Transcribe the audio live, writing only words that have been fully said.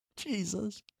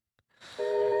Jesus.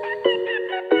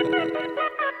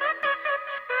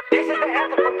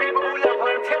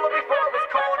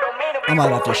 I might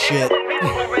have to shit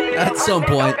at some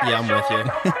point. Yeah, I'm with you.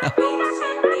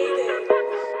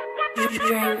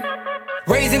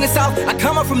 Raised in the South, I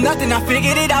come up from nothing, I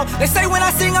figured it out. They say when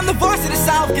I sing, I'm the voice of the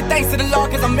South. Give thanks to the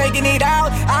Lord, cause I'm making it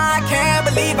out. I can't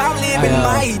believe I'm living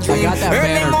my dream. I got that Early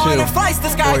banner, morning too, flights, the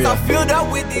skies for you. are filled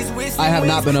up with these whistling I have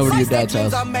not been over to your dad's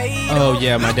house. Oh,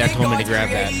 yeah, my dad told me to grab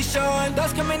that.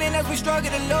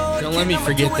 Don't let me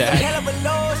forget that.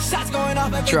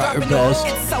 Try your best.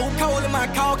 It's so cold in my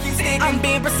car keeps sticking. I'm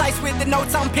being precise with the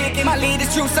notes I'm picking. My lead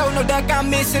is true, so no duck, I'm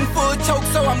missing. Full choke,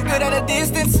 so I'm good at a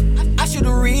distance. I should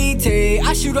have retake.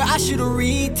 I should have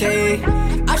retake.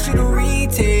 I should have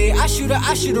retake. I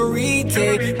should have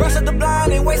retake. Brush up the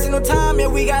blind, ain't wasting no time. Yeah,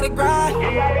 we gotta grind.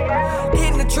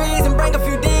 Hitting the trees and bring a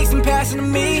few digs and passing to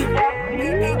me.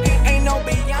 Ain't no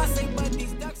Beyonce, but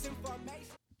these ducks in formation.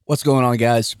 What's going on,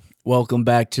 guys? Welcome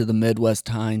back to the Midwest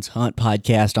Hines Hunt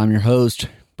Podcast. I'm your host,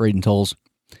 Braden Tolles.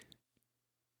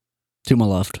 To my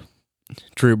left,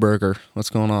 Drew Berger,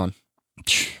 what's going on?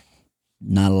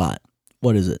 not a lot.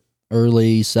 What is it?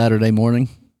 Early Saturday morning?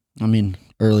 I mean,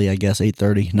 early, I guess,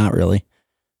 8:30. Not really.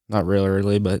 Not real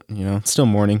early, but, you know, it's still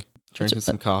morning. Drinking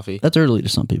some coffee. That's early to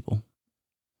some people.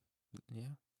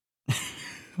 Yeah.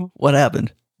 What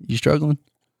happened? You struggling?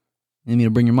 Need me to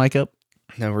bring your mic up?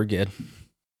 No, we're good.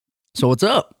 So what's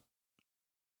up?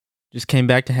 Just came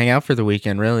back to hang out for the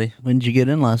weekend, really. When did you get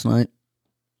in last night?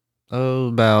 Oh,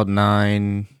 about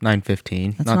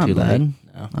 9:15. That's not too bad. late.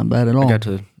 No. Not bad at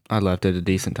all. I left at a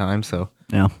decent time, so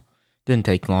Yeah. didn't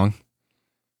take long.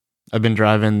 I've been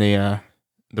driving the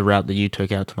route that you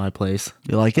took out to my place.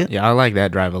 You like it? Yeah, I like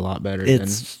that drive a lot better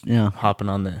It's, yeah. than hopping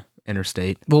on the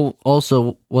interstate. Well,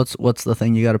 also, what's the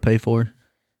thing you got to pay for?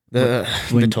 The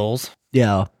When- tolls.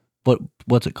 Yeah, but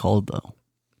what's it called though?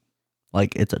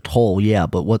 Like it's a toll, yeah,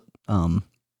 but what?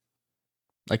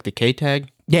 Like the K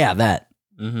tag. Yeah, that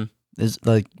Mm-hmm. is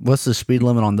like what's the speed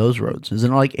limit on those roads?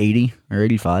 Isn't it like 80 or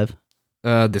 85?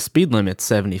 The speed limit's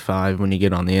 75 when you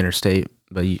get on the interstate,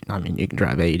 but you can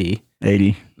drive 80.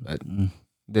 80. But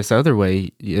this other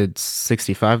way, it's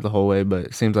 65 the whole way, but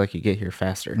it seems like you get here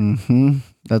faster. Mm-hmm.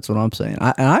 That's what I'm saying.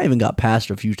 I even got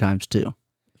past a few times too.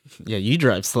 Yeah, you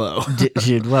drive slow.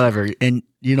 Dude, whatever. And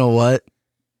you know what?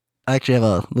 I actually have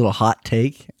a little hot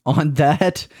take on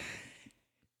that.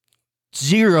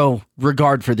 Zero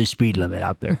regard for the speed limit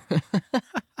out there.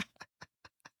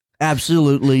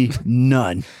 Absolutely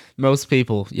none. Most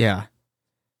people, yeah.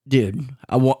 Dude,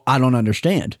 I don't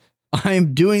understand.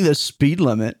 I'm doing the speed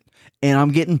limit and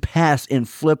I'm getting passed and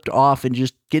flipped off and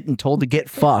just getting told to get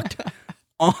fucked.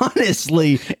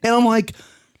 Honestly. And I'm like,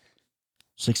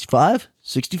 65?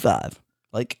 65.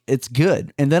 Like, it's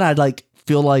good. And then I'd like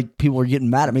feel like people were getting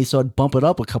mad at me, so I'd bump it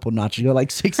up a couple notches, go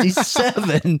like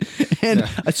 67. And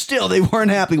still, they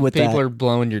weren't happy with that. People are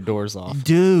blowing your doors off.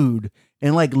 Dude.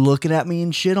 And like looking at me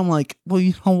and shit. I'm like, well,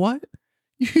 you know what?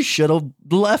 You should have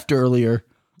left earlier.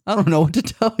 I don't know what to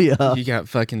tell you. You got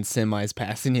fucking semis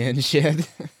passing you and shit.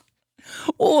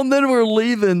 Well, and then we're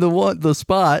leaving the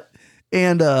spot,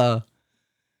 and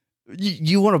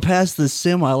you want to pass the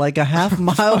semi like a half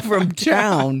mile from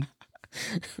town.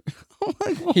 I'm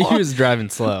like, He what? was driving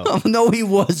slow. Oh, no, he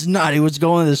was not. He was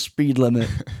going the speed limit.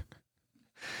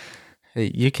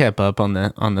 Hey, you kept up on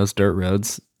those dirt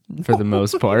roads for the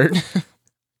most part.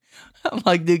 I'm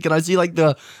like, dude, can I see like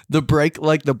the brake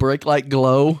light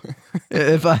glow?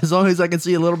 As long as I can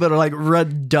see a little bit of like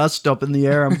red dust up in the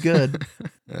air, I'm good.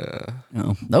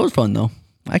 No, that was fun though.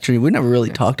 Actually, we never really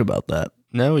talked about that.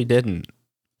 No, we didn't.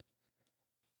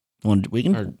 We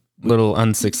can. Our little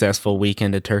unsuccessful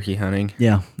weekend of turkey hunting.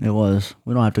 Yeah, it was.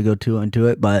 We don't have to go too into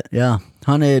it, but yeah,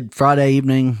 hunted Friday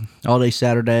evening, all day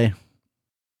Saturday,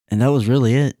 and that was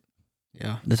really it.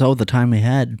 Yeah. That's all the time we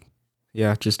had.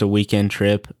 Yeah, just a weekend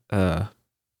trip.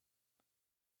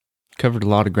 Covered a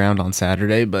lot of ground on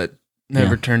Saturday, but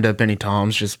never turned up any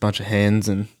toms, just a bunch of hens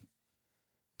and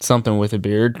something with a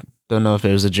beard. Don't know if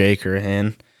it was a Jake or a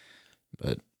hen,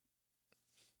 but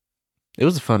it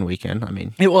was a fun weekend. I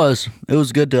mean, It was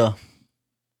good to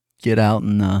get out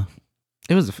and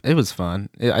it was fun.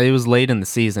 It was late in the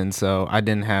season, so I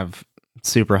didn't have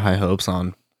super high hopes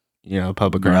on,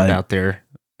 public ground Right. out there.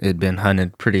 It'd been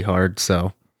hunted pretty hard,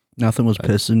 so nothing was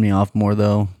pissing me off more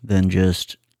though than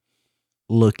just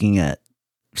looking at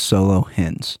solo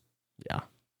hens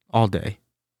all day,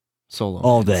 solo,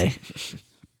 all day,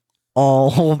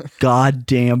 all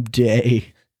goddamn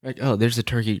day. Like, oh, there's a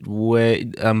turkey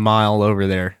way a mile over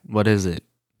there. What is it?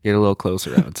 Get a little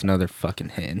closer. Oh, it's another fucking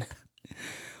hen.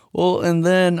 Well, and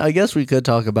then I guess we could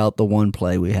talk about the one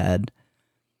play we had.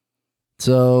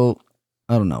 So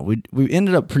I don't know. We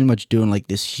ended up pretty much doing like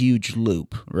this huge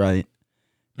loop, right?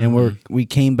 And we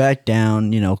came back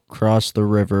down, crossed the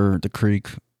river, the creek.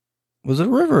 Was it a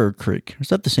river or a creek? Is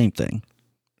that the same thing?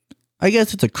 I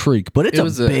guess it's a creek, but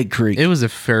it's a big creek. It was a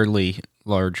fairly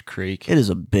large creek. It is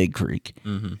a big creek.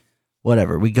 Mm-hmm.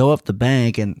 Whatever. We go up the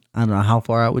bank, and I don't know how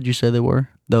far out would you say they were?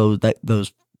 Those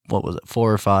what was it?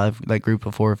 4 or 5? That group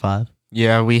of 4 or 5.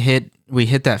 Yeah, we hit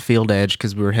that field edge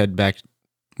because we were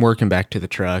working back to the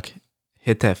truck.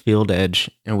 Hit that field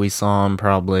edge, and we saw them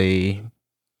probably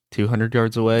 200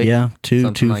 yards away. Yeah,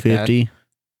 250. Like,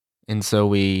 and so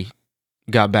we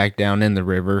got back down in the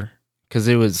river because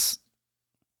it was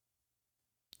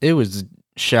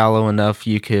shallow enough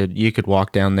you could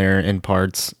walk down there in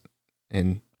parts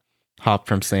and hop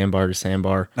from sandbar to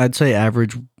sandbar. I'd say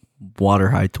average water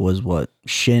height was what?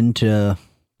 Shin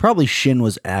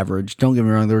was average. Don't get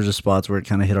me wrong, there was a spots where it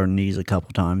kind of hit our knees a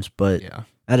couple times, but yeah.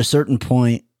 At a certain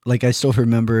point, like I still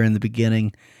remember in the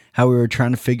beginning how we were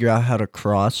trying to figure out how to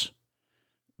cross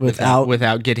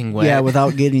without getting wet. Yeah,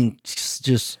 without getting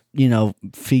just,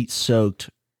 feet soaked.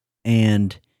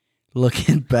 And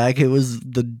looking back, it was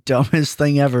the dumbest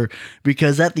thing ever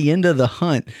because at the end of the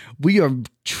hunt, we are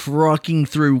trucking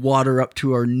through water up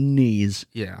to our knees.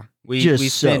 Yeah. We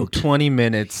spent 20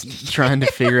 minutes trying to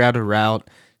figure out a route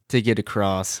to get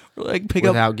across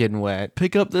without getting wet.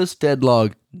 Pick up this dead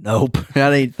log. Nope.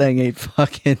 That thing ain't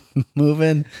fucking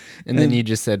moving. And then you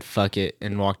just said fuck it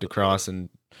and walked across, and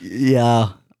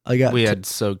yeah, we had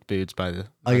soaked boots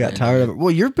I got tired of it.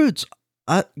 Well, your boots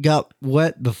I got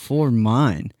wet before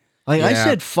mine. Like I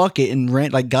said fuck it and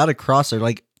ran, like got across there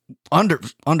like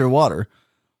underwater.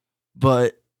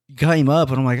 But came up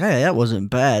and I'm like, hey, that wasn't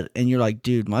bad. And you're like,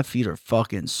 dude, my feet are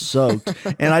fucking soaked.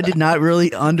 And I did not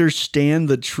really understand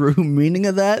the true meaning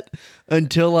of that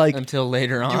until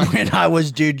later on. When I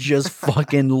was, dude, just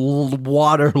fucking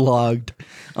waterlogged.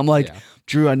 I'm like, yeah.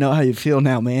 Drew, I know how you feel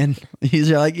now, man. He's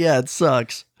like, yeah, it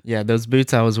sucks. Yeah, those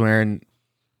boots I was wearing,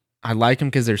 I like them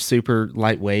because they're super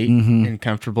lightweight and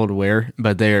comfortable to wear,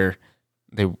 but they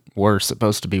were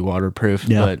supposed to be waterproof,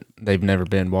 but they've never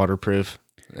been waterproof.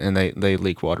 And they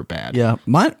leak water bad. Yeah,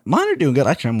 mine are doing good.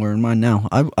 Actually, I'm wearing mine now.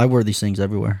 I wear these things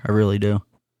everywhere. I really do.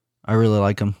 I really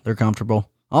like them. They're comfortable.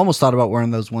 I almost thought about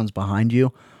wearing those ones behind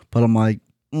you, but I'm like,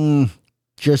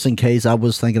 just in case. I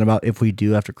was thinking about if we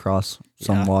do have to cross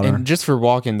some water. And just for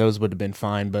walking, those would have been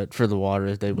fine, but for the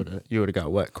water, you would have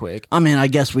got wet quick. I mean, I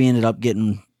guess we ended up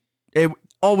getting it.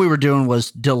 All we were doing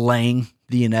was delaying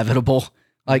the inevitable.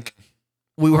 Like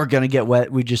we weren't gonna get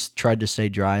wet. We just tried to stay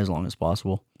dry as long as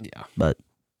possible. Yeah, But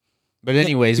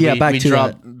anyways, we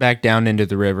dropped back down into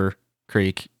the river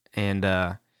creek, and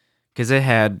because it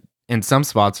had, in some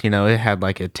spots, it had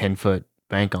like a 10-foot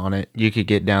bank on it. You could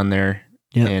get down there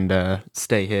and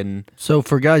stay hidden. So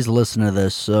for guys listening to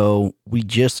this, so we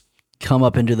just come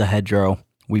up into the hedgerow.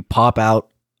 We pop out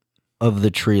of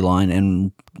the tree line,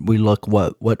 and we look,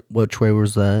 which way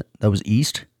was that? That was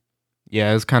east? Yeah,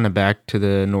 it was kind of back to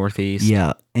the northeast.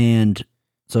 Yeah, and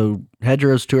so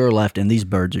hedgerows to our left, and these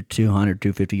birds are 200,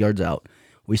 250 yards out.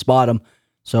 We spot them.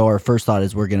 So our first thought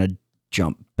is we're going to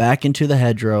jump back into the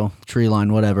hedgerow, tree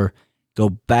line, whatever, go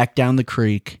back down the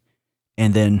creek,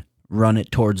 and then run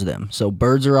it towards them. So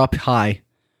birds are up high.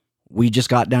 We just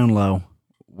got down low.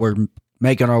 We're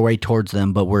making our way towards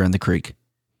them, but we're in the creek.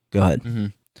 Go ahead. Mm-hmm.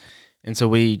 And so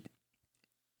we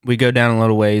go down a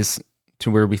little ways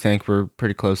to where we think we're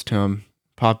pretty close to them,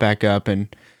 pop back up,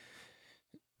 and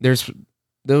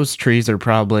those trees are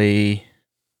probably,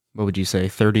 what would you say,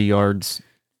 30 yards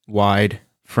wide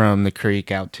from the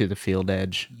creek out to the field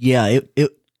edge. Yeah,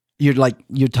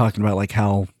 you're talking about like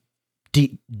how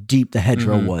deep the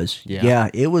hedgerow was. Yeah,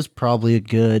 it was probably a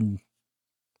good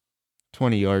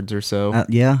 20 yards or so.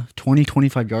 20,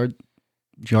 25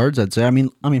 yards, I'd say. I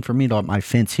mean, for me to my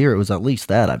fence here, it was at least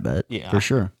that, I bet. Yeah, for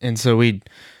sure. And so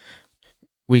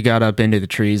we got up into the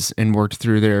trees and worked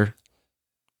through there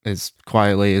as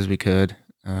quietly as we could.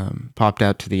 Popped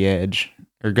out to the edge,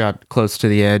 or got close to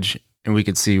the edge, and we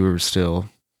could see we were still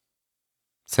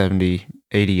 70,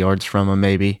 80 yards from them,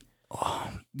 maybe.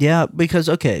 Yeah, because,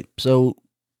 okay, so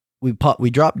we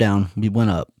dropped down, we went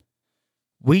up,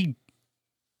 we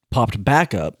popped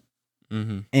back up,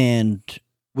 and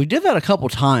we did that a couple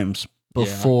times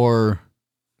before,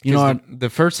 the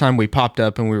first time we popped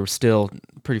up and we were still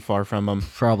pretty far from them.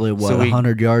 Probably,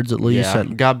 100 yards at least? Yeah,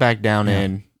 got back down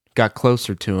in, got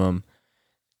closer to them,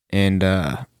 and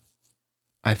I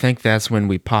think that's when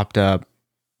we popped up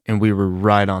and we were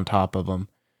right on top of them.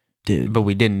 Dude. But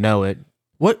we didn't know it.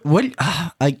 What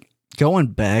like going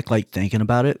back, like thinking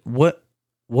about it,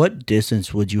 what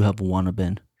distance would you have want to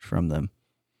been from them?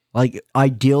 Like,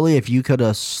 ideally, if you could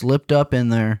have slipped up in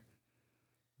there,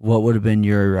 what would have been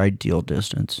your ideal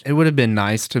distance? It would have been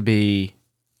nice to be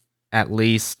at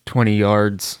least 20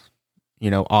 yards,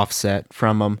 offset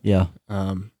from them. Yeah.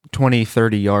 20,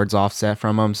 30 yards offset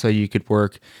from them, so you could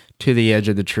work to the edge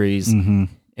of the trees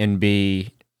and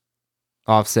be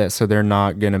offset, so they're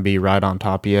not going to be right on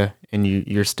top of you, and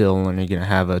you're still only going to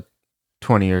have a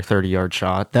 20 or 30 yard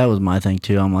shot. That was my thing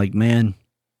too. I'm like, man,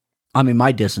 I mean,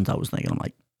 my distance, I was thinking, I'm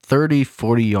like 30,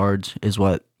 40 yards is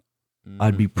what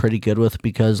I'd be pretty good with,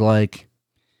 because like,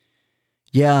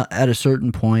 yeah, at a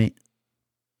certain point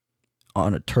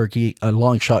on a turkey, a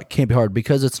long shot can't be hard,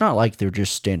 because it's not like they're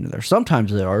just standing there.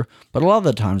 Sometimes they are, but a lot of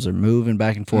the times they're moving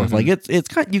back and forth. Like it's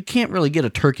kind, you can't really get a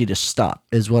turkey to stop,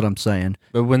 is what I'm saying.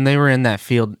 But when they were in that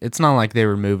field, it's not like they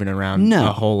were moving around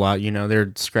a whole lot.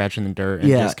 They're scratching the dirt and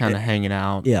just kind of hanging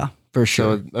out. Yeah, for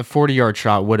sure. So a 40-yard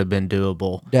shot would have been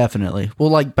doable. Definitely. Well,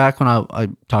 like back when I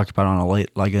talked about on a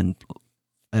late, like an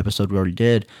episode we already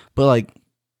did, but like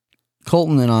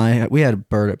Colton and I, we had a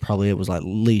bird at probably, it was like at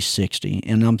least 60,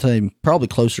 and I'm telling you, probably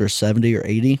closer to 70 or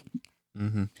 80.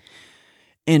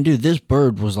 And dude, this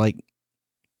bird was like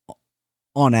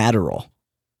on Adderall.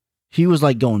 He was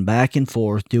like going back and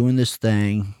forth doing this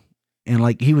thing, and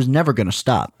like he was never going to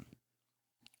stop.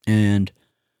 And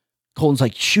Colton's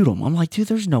like, shoot him. I'm like, dude,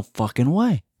 there's no fucking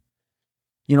way.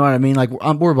 You know what I mean? Like,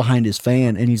 we're behind his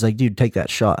fan, and he's like, dude, take that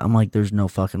shot. I'm like, there's no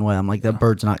fucking way. I'm like, that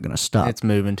bird's not going to stop. It's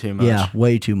moving too much. Yeah,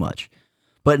 way too much.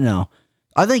 But no,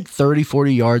 I think 30,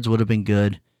 40 yards would have been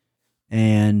good,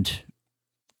 and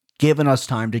given us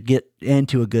time to get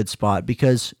into a good spot,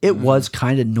 because it was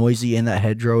kind of noisy in that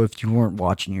hedgerow if you weren't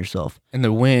watching yourself. And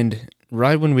the wind,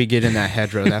 right when we get in that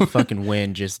hedgerow, that fucking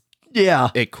wind just,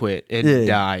 it quit. It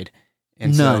died.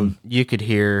 And so you could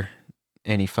hear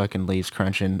any fucking leaves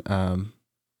crunching.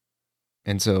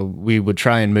 And so we would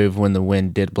try and move when the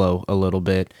wind did blow a little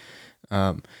bit.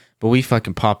 But we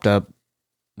fucking popped up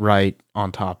right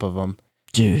on top of them.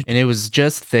 Dude. And it was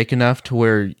just thick enough to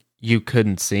where you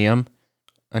couldn't see them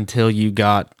until you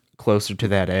got closer to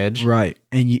that edge. Right.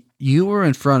 And you were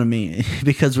in front of me,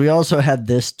 because we also had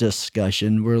this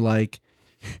discussion. We're like,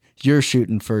 you're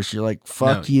shooting first. You're like,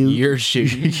 fuck you. You're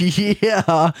shooting.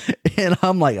 Yeah. And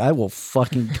I'm like, I will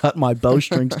fucking cut my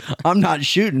bowstrings. I'm not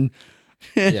shooting.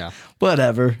 Yeah.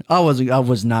 Whatever. I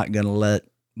was not going to let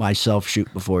myself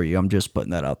shoot before you. I'm just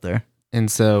putting that out there. And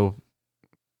so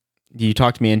you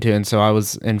talked me into it, and so I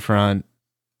was in front,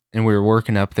 and we were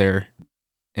working up there,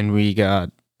 and we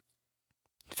got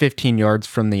 15 yards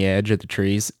from the edge of the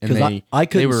trees, and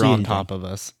they were on top of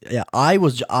us. Yeah, I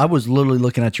was literally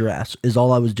looking at your ass is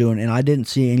all I was doing, and I didn't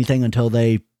see anything until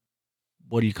they,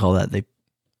 what do you call that? They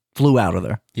flew out of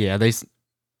there. Yeah,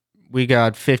 we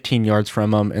got 15 yards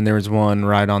from them, and there was one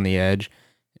right on the edge,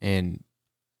 and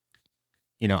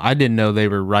I didn't know they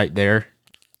were right there,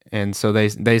 and so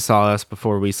they saw us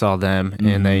before we saw them,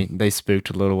 and they spooked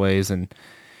a little ways, and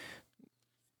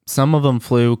some of them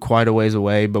flew quite a ways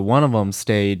away, but one of them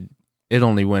stayed. It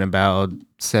only went about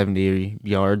 70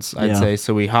 yards, I'd say.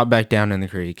 So we hopped back down in the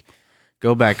creek,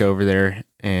 go back over there,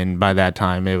 and by that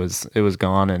time it was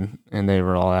gone, and they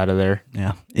were all out of there.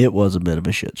 Yeah, it was a bit of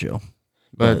a shit show.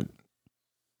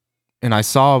 And I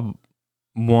saw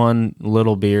one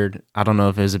little beard. I don't know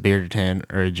if it was a bearded hen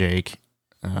or a Jake.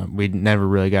 We never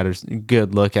really got a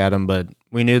good look at him, but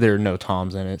we knew there were no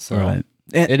toms in it, so right.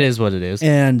 It is what it is.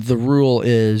 And the rule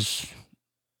is,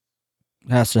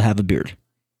 has to have a beard.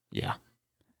 Yeah.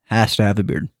 Has to have a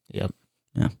beard. Yep.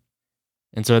 Yeah.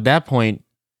 And so at that point,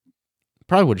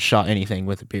 probably would have shot anything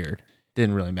with a beard.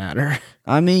 Didn't really matter.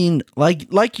 I mean,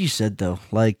 like you said, though,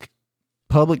 like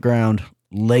public ground,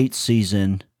 late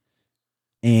season,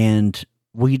 and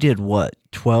we did what,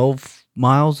 12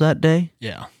 miles that day?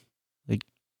 Yeah. Like,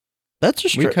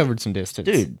 that's we covered some distance.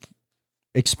 Dude,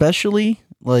 especially,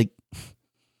 like,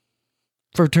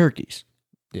 for turkeys.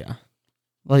 Yeah.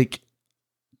 Like,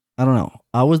 I don't know.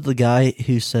 I was the guy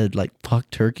who said, like, fuck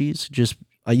turkeys.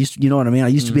 I used to, you know what I mean? I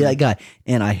used to be that guy,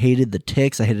 and I hated the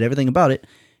ticks. I hated everything about it.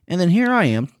 And then here I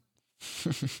am,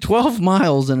 12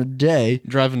 miles in a day.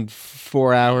 Driving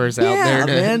 4 hours out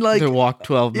there to walk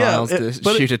 12 miles to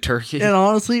shoot a turkey. And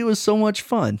honestly, it was so much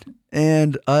fun.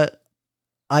 And I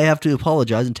have to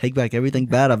apologize and take back everything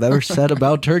bad I've ever said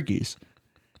about turkeys.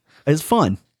 It's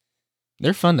fun.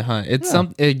 They're fun to hunt.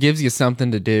 It gives you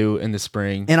something to do in the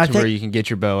spring, and where you can get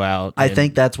your bow out. I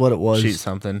think that's what it was. Shoot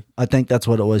something. I think that's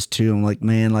what it was too. I'm like,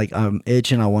 man, like I'm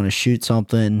itching. I want to shoot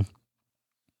something.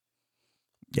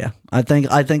 Yeah, I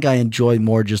think I enjoy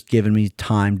more just giving me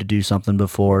time to do something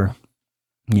before,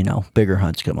 bigger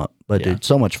hunts come up. But dude,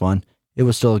 so much fun. It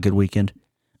was still a good weekend.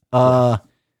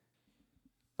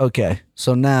 Okay,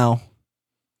 so now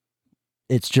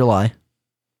it's July.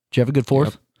 Did you have a good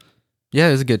 4th? Yep. Yeah,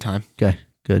 it was a good time. Okay,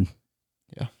 good.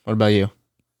 Yeah. What about you?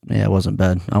 Yeah, it wasn't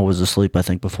bad. I was asleep, I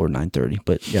think, before 9:30,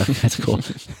 but yeah, that's cool.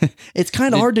 It's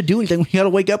kind of hard to do anything when you got to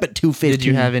wake up at 2:15. Did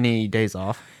you have any days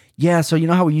off? Yeah, so you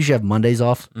know how we usually have Mondays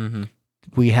off? Mm-hmm.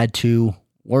 We had to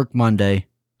work Monday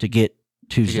to get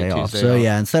Tuesday off. Tuesday So off.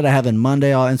 yeah, instead of having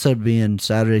Monday off, instead of being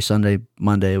Saturday, Sunday,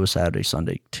 Monday, it was Saturday,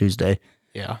 Sunday, Tuesday,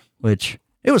 Yeah. which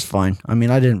it was fine. I mean,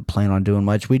 I didn't plan on doing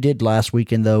much. We did last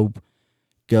weekend, though,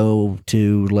 go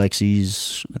to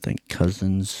Lexi's, I think,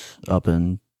 cousins up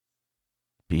in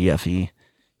BFE.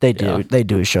 They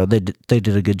do a show. They did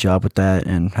a good job with that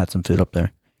and had some food up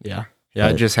there. Yeah. Yeah,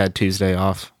 I But- just had Tuesday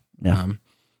off. Yeah.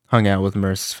 Hung out with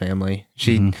Marissa's family.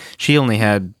 She only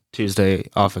had Tuesday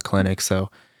off of clinic, so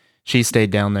she stayed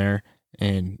down there,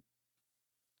 and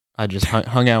I just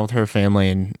hung out with her family,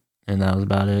 and that was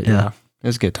about it. Yeah. It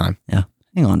was a good time.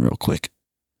 Hang on real quick.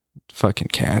 Fucking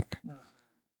cat.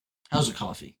 How's the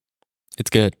coffee? It's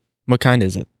good. What kind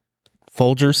is it?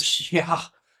 Folgers? Yeah.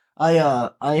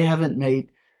 I haven't made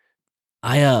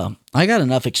I got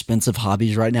enough expensive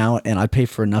hobbies right now, and I pay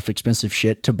for enough expensive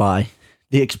shit to buy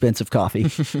the expensive coffee.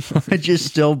 I just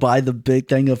still buy the big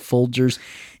thing of Folgers,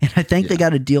 and I think they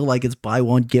got a deal like it's buy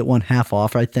one get one half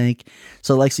off, I think.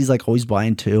 So Lexi's like always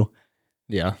buying 2.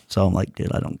 Yeah. So I'm like,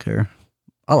 dude, I don't care.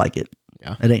 I like it.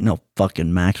 Yeah. It ain't no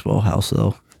fucking Maxwell House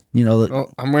though. You know that.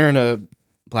 Well, I'm wearing a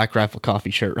Black Rifle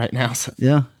coffee shirt right now, so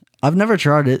Yeah. I've never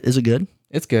tried it. Is it good?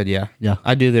 it's good. Yeah. Yeah.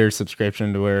 I do their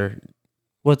subscription to where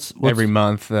What's every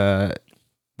month it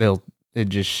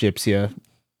just ships you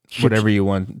whatever you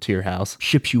want to your house.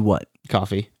 ships you what?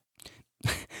 Coffee.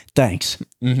 Thanks.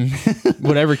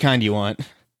 Whatever kind you want.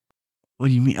 What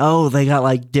do you mean? Oh, they got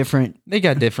like different They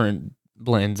got different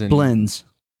blends and blends.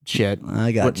 shit.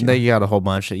 I got you. They got a whole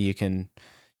bunch that you can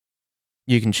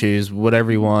choose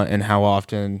whatever you want and how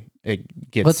often it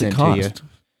gets What's it sent to you. cost?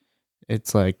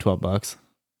 It's like $12.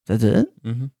 That's it?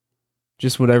 Mm-hmm.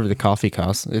 Just whatever the coffee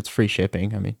costs. It's free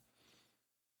shipping. I mean,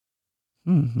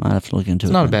 Might have to look into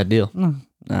it's it. not a then. bad deal.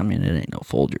 I mean, it ain't no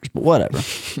Folgers, but whatever.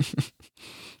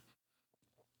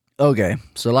 Okay,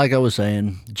 so like I was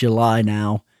saying, July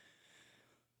now.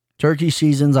 Turkey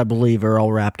seasons, I believe, are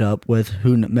all wrapped up with. I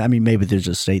mean, maybe there's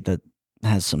a state that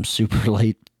has some super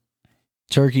late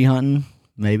turkey hunting,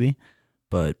 maybe,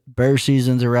 but bear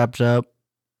seasons are wrapped up.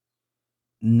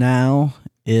 Now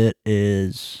it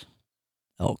is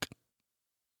elk.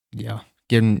 Yeah,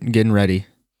 getting ready.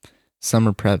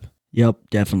 Summer prep. Yep,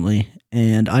 definitely.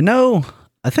 And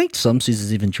I think some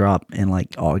seasons even drop in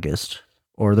like August,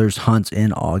 or there's hunts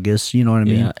in August. You know what I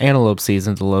mean? Yeah, antelope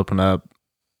seasons will open up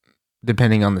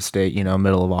depending on the state.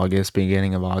 Middle of August,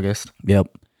 beginning of August. Yep.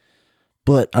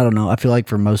 But I don't know. I feel like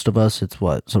for most of us, it's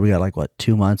what? So we got like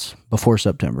 2 months before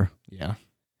September. Yeah,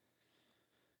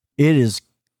 It is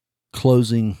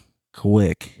closing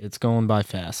quick. it's going by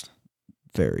fast.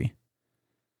 Very.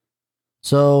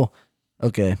 So,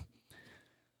 okay.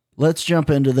 Let's jump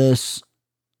into this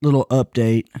little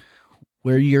update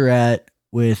where you're at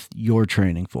with your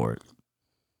training for it.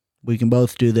 We can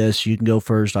both do this. You can go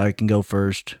first. I can go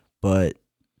first. But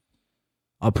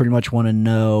I pretty much want to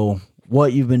know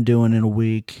what you've been doing in a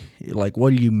week. Like,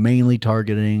 what are you mainly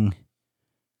targeting?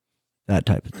 That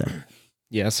type of thing.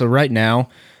 Yeah, so right now,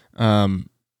 I'm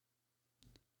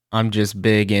just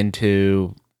big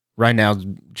into right now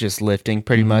just lifting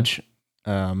pretty much.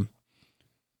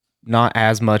 Not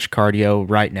as much cardio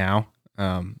right now.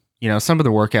 Some of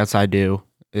the workouts I do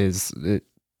is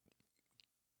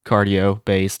cardio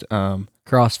based.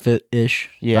 CrossFit-ish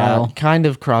Yeah, style. kind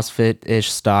of CrossFit-ish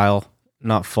style,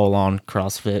 not full on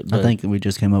CrossFit, but I think we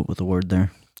just came up with a word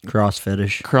there.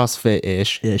 CrossFit-ish.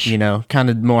 CrossFit-ish. Ish. Kind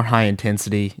of more high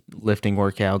intensity lifting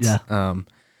workouts. Yeah.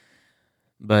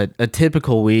 But a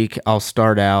typical week, I'll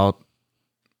start out,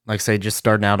 like say, just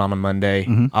starting out on a Monday,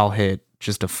 Mhm. I'll hit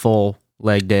just a full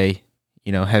leg day,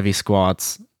 heavy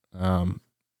squats,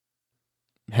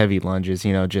 heavy lunges,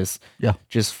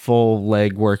 just full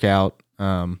leg workout.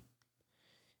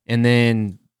 And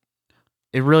then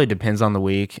it really depends on the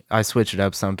week. I switch it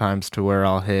up sometimes to where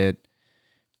I'll hit,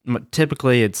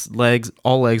 typically it's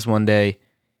all legs one day,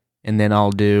 and then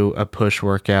I'll do a push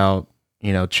workout,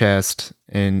 chest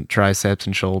and triceps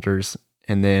and shoulders,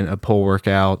 and then a pull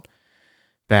workout,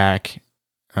 back.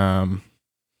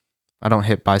 I don't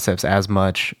hit biceps as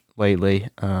much lately.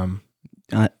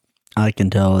 I can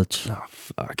tell it's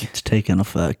Fuck. it's taking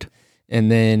effect. And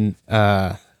then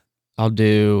I'll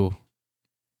do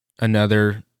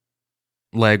another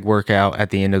leg workout at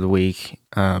the end of the week,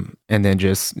 and then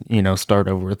just start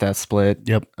over with that split.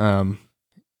 Yep. And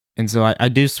so I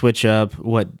do switch up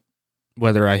what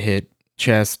whether I hit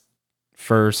chest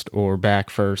first or back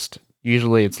first.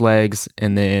 Usually it's legs,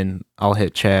 and then I'll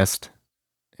hit chest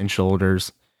and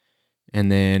shoulders,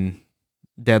 and then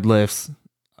deadlifts.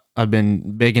 I've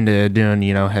been big into doing,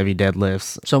 heavy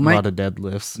deadlifts. So a lot of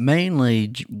deadlifts.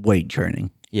 Mainly weight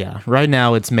training. Yeah. Right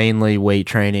now it's mainly weight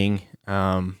training.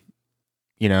 I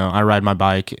ride my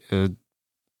bike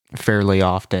fairly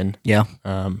often. Yeah.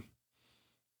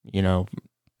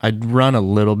 I'd run a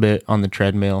little bit on the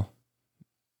treadmill,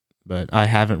 but I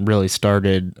haven't really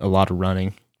started a lot of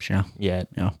running yet.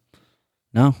 Yeah.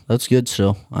 No, that's good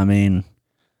still. I mean,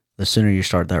 the sooner you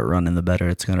start that running, the better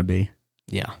it's going to be.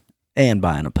 Yeah. And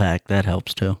buying a pack, that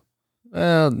helps too.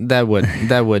 Well, that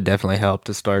would definitely help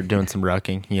to start doing some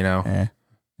rucking, Yeah,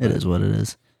 it is what it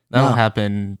is. That'll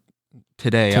happen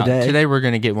today. Today we're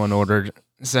going to get one ordered.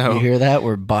 So you hear that?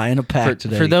 We're buying a pack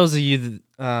today. For those of you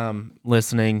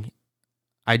listening,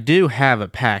 I do have a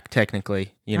pack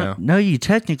technically, No, you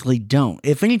technically don't.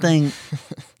 If anything,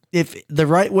 if the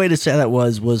right way to say that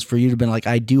was for you to have been like,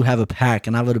 I do have a pack,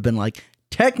 and I would have been like,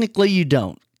 technically you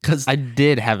don't, because I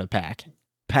did have a pack.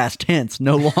 Past tense,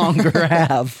 no longer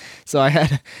have. So I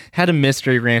had a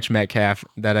Mystery Ranch Metcalf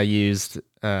that I used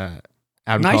out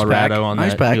in Colorado on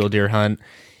that mule deer hunt.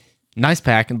 Nice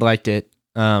pack, and liked it.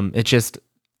 It's just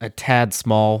a tad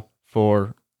small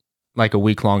for like a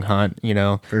week-long hunt,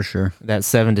 For sure. That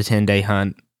 7 to 10 day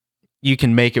hunt. You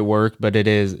can make it work, but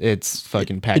it's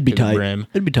fucking packed to the brim.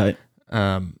 It'd be tight.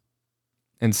 And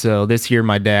so this year,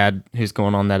 my dad, who's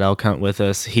going on that elk hunt with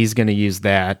us, he's going to use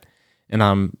that, and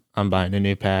I'm buying a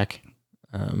new pack.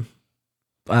 I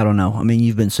don't know. I mean,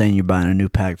 you've been saying you're buying a new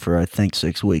pack for, I think,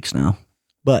 6 weeks now,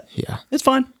 but yeah, it's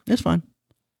fine. It's fine.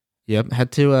 Yep,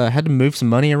 had to move some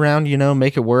money around,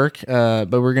 make it work. But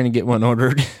we're gonna get one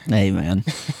ordered. Hey, man,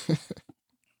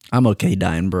 I'm okay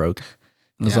dying broke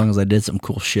as long as I did some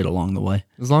cool shit along the way.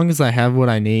 As long as I have what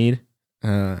I need,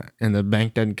 and the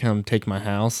bank doesn't come take my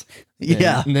house,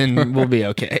 then we'll be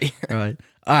okay. All right.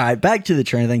 Back to the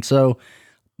training thing. So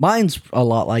mine's a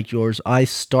lot like yours. I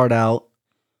start out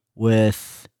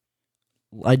with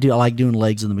I like doing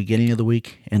legs in the beginning of the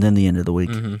week and then the end of the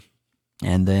week,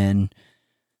 and then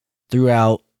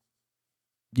throughout,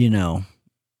 the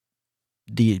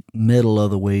middle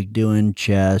of the week, doing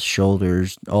chest,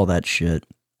 shoulders, all that shit.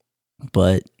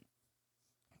 But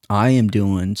I am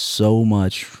doing so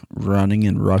much running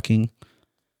and rucking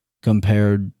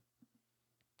compared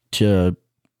to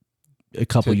a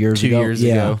couple years 2 ago. years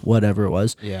ago. Whatever it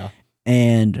was. Yeah.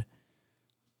 And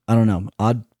I don't know.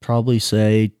 I'd probably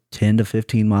say 10 to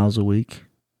 15 miles a week.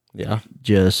 Yeah.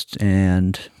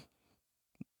 And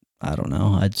I don't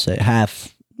know. I'd say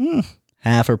half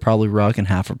are probably ruck and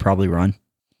half are probably run.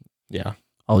 Yeah.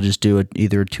 I'll just do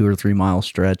either a 2 or 3 mile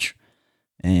stretch.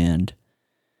 And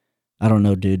I don't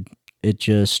know, dude. I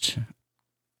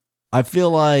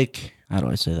feel like, how do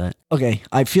I say that? Okay.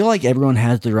 I feel like everyone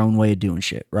has their own way of doing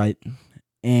shit, right?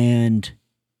 And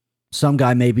some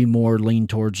guy may be more lean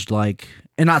towards and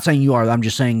not saying you are, I'm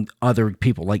just saying other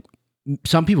people, like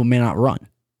some people may not run.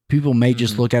 People may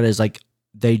just look at it as like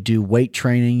they do weight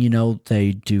training,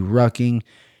 they do rucking.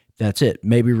 That's it.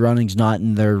 Maybe running's not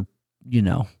in their,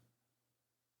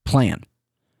 plan.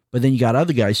 But then you got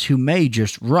other guys who may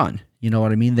just run. You know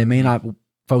what I mean? They may not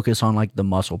focus on like the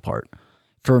muscle part.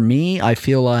 For me, I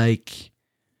feel like,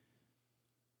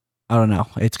 I don't know.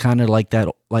 It's kind of like that,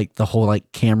 like the whole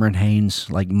like Cameron Haynes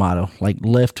like motto, like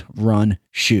lift, run,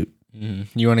 shoot.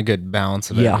 You want a good balance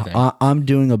of everything. Yeah, I'm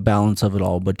doing a balance of it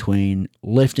all between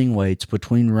lifting weights,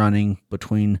 between running,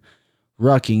 between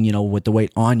rucking, with the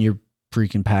weight on your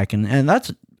freaking pack. And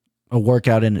that's a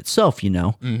workout in itself,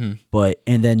 but,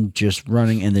 and then just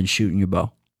running and then shooting your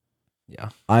bow. Yeah.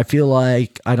 I feel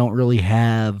like I don't really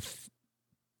have,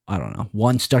 I don't know,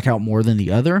 one stuck out more than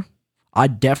the other.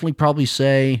 I'd definitely probably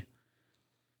say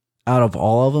out of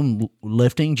all of them,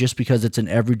 lifting, just because it's an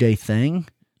everyday thing.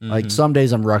 Like some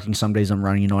days I'm rucking, some days I'm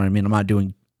running, you know what I mean? I'm not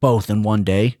doing both in one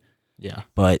day. Yeah.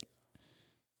 But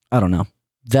I don't know.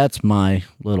 That's my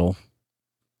little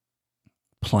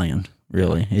plan,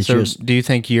 really. It's so just, do you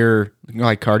think you're,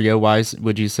 like cardio wise,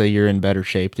 would you say you're in better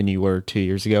shape than you were 2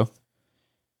 years ago?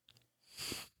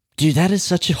 dude, that is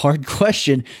such a hard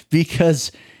question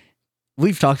because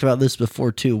we've talked about this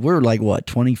before too. We're like what,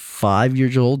 25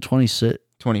 years old, 26?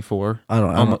 24.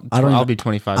 I'll be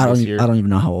 25 this year. I don't even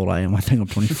know how old I am. I think I'm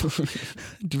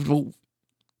 24.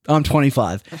 I'm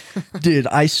 25. Dude,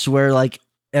 I swear, like,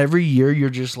 every year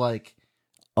you're just like,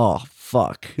 oh,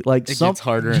 fuck. Like, it gets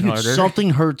harder and harder.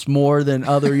 Something hurts more than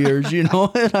other years, you know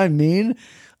what I mean?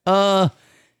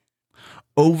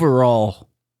 Overall,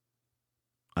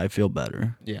 I feel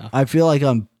better. Yeah. I feel like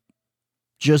I'm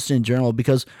just in general,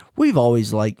 because we've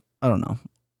always I don't know.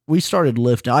 I started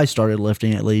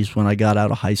lifting at least when I got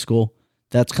out of high school.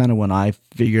 That's kind of when I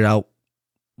figured out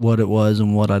what it was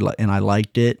and and I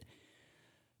liked it.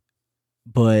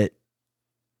 But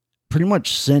pretty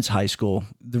much since high school,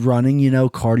 the running,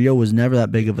 cardio was never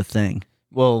that big of a thing.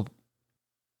 Well,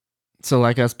 so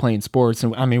like us playing sports,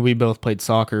 and I mean, we both played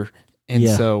soccer. And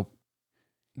so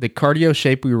the cardio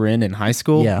shape we were in high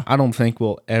school, I don't think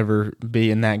we'll ever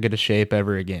be in that good a shape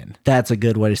ever again. That's a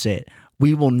good way to say it.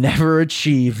 We will never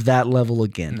achieve that level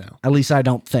again. No. At least I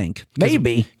don't think.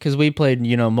 Maybe. Because we played,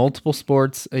 multiple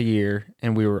sports a year,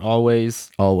 and we were always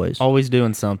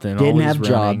doing something. Didn't have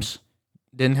jobs.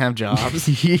 Didn't have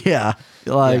jobs. Yeah.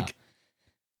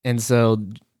 And so,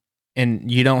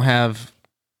 and you don't have,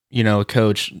 a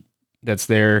coach that's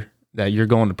there that you're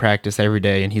going to practice every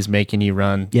day and he's making you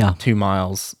run 2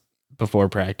 miles before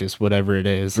practice, whatever it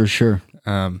is. For sure.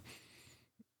 And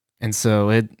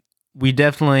so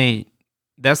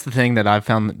that's the thing that I've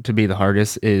found to be the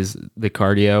hardest is the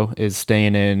cardio, is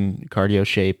staying in cardio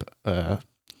shape all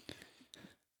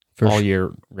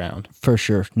year round. For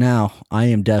sure. Now, I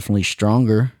am definitely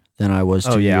stronger than I was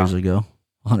 2 years ago.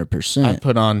 100%. I've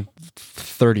put on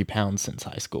 30 pounds since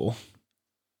high school.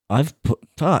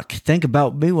 Think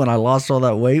about me when I lost all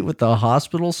that weight with the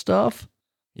hospital stuff.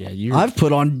 Yeah, I've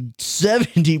put on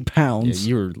 70 pounds.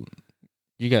 Yeah,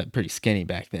 you got pretty skinny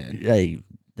back then. Hey,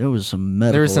 there was some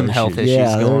medical There was some health issues going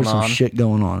on. Yeah, there was some shit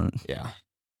going on. Yeah.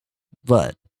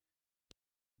 But,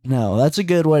 no, that's a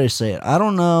good way to say it. I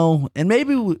don't know. And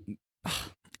maybe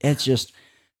it's just,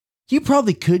 you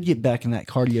probably could get back in that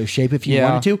cardio shape if you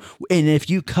wanted to. And if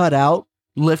you cut out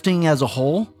lifting as a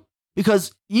whole,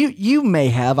 because you may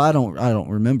have, I don't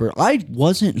remember. I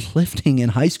wasn't lifting in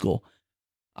high school.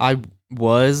 I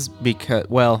was because,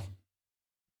 I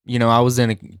was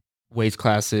in weights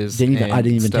classes. I didn't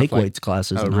even take weights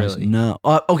classes. Oh, in really? High school. No.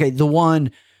 Okay, the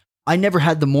one, I never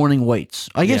had the morning weights.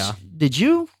 I guess, did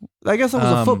you? I guess that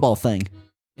was a football thing.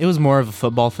 It was more of a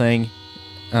football thing.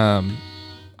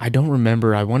 I don't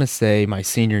remember. I want to say my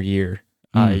senior year,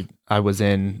 I was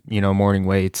in, morning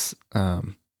weights.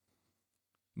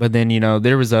 But then,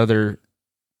 there was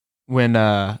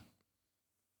when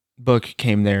Book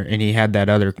came there and he had that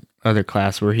other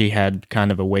class where he had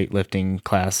kind of a weightlifting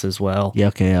class as well. Yeah,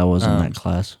 okay, I was in that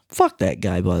class. Fuck that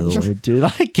guy, by the way, dude.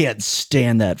 I can't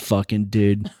stand that fucking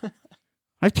dude.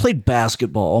 I played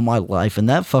basketball all my life, and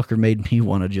that fucker made me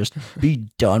want to just be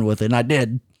done with it, and I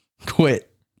did quit.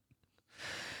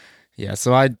 Yeah,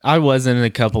 so I was in a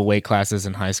couple weight classes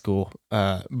in high school,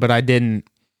 but I didn't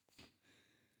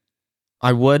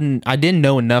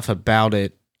know enough about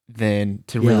it then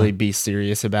to really be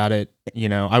serious about it.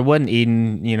 I wasn't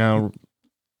eating,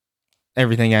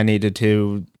 everything I needed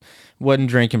to, wasn't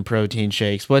drinking protein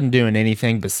shakes, wasn't doing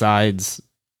anything besides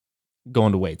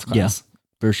going to weights class. Yeah,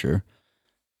 for sure.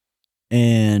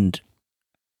 And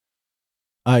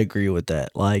I agree with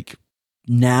that. Like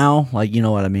now, you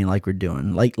know what I mean? Like we're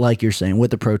doing, like you're saying,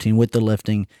 with the protein, with the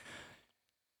lifting,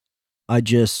 I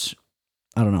don't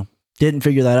know. Didn't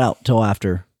figure that out till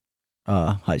after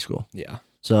high school. Yeah.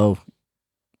 So,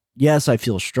 yes, I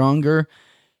feel stronger.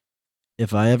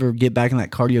 If I ever get back in that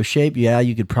cardio shape,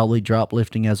 you could probably drop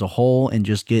lifting as a whole and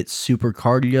just get super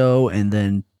cardio and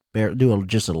then do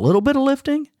just a little bit of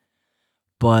lifting.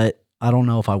 But I don't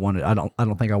know if I want to. I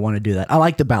don't think I want to do that. I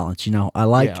like the balance. I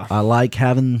like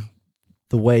having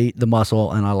the weight, the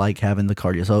muscle, and I like having the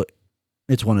cardio. So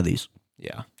it's one of these.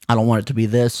 Yeah. I don't want it to be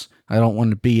this. I don't want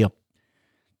it to be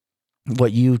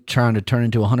what you trying to turn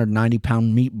into a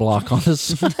 190-pound meat block on the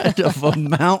side of a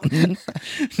mountain.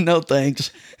 No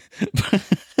thanks.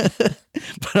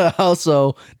 But I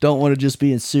also don't want to just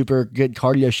be in super good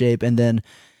cardio shape and then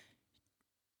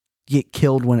get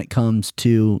killed when it comes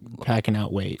to packing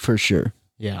out weight. For sure.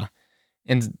 Yeah.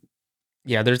 And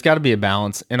yeah, there's got to be a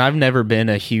balance. And I've never been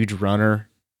a huge runner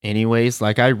anyways.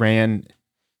 Like I ran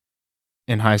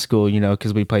in high school,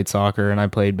 because we played soccer and I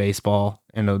played baseball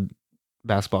and a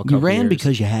basketball. You ran years.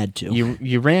 because you had to.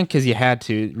 You ran because you had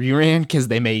to. You ran because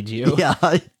they made you. Yeah.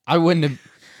 I wouldn't have.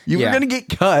 You were going to get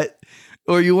cut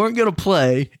or you weren't going to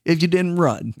play if you didn't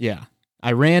run. Yeah.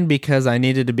 I ran because I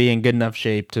needed to be in good enough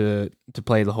shape to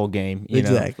play the whole game.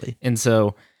 Exactly. And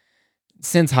so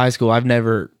since high school,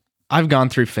 I've gone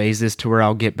through phases to where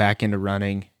I'll get back into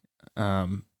running.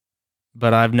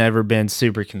 But I've never been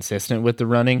super consistent with the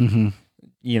running.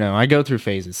 Mm-hmm. I go through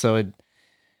phases. So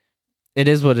it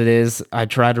is what it is. I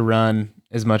try to run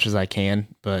as much as I can,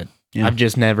 but I've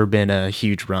just never been a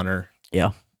huge runner.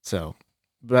 Yeah. So,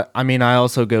 but I mean, I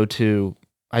do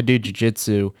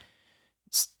jiu-jitsu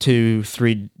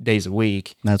 2-3 days a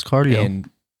week. That's cardio. And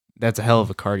that's a hell of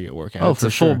a cardio workout. Oh, it's for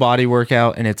a full sure. body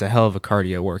workout, and it's a hell of a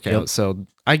cardio workout. Yep. So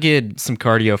I get some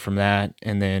cardio from that,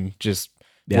 and then just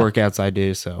workouts I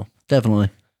do. So Definitely.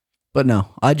 But no,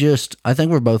 I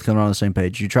think we're both coming on the same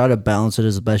page. You try to balance it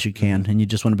as best you can, and you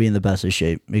just want to be in the best of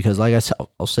shape. Because like I said,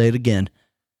 I'll say it again,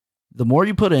 the more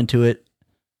you put into it,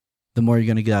 the more you're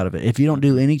going to get out of it. If you don't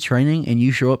do any training and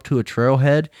you show up to a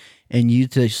trailhead and you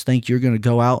just think you're going to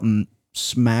go out and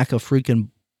smack a freaking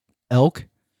elk,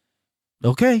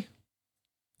 okay,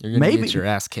 you're going to get your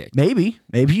ass kicked. maybe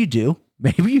you do.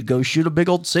 Maybe you go shoot a big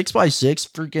old 6x6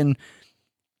 freaking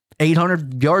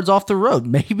 800 yards off the road.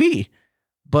 Maybe.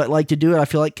 But like to do it, I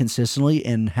feel like consistently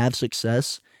and have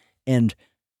success and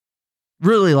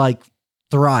really like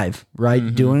thrive, right?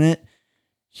 Mm-hmm. Doing it,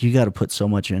 you got to put so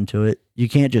much into it. You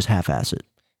can't just half-ass it.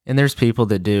 And there's people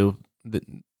that do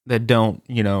that don't,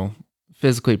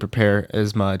 physically prepare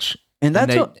as much. And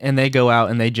that's and they go out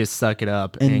and they just suck it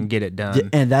up and get it done.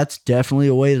 And that's definitely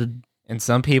a way to. And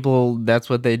some people, that's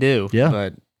what they do. Yeah.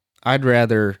 But I'd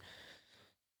rather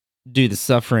do the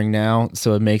suffering now,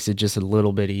 so it makes it just a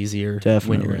little bit easier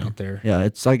when you're out there. Yeah,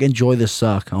 it's like enjoy the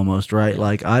suck almost, right? Yeah.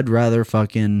 Like I'd rather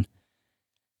fucking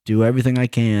do everything I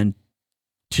can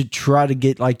to try to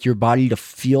get like your body to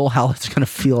feel how it's going to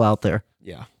feel out there.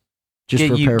 Yeah. Just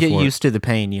prepare get for it. used to the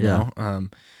pain, you know.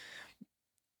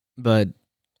 But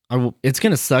it's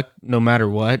going to suck no matter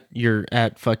what. You're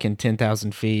at fucking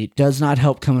 10,000 feet. Does not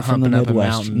help coming from the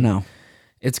Midwest. No.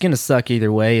 It's going to suck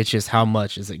either way. It's just how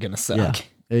much is it going to suck?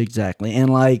 Yeah, exactly. And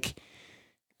like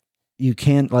you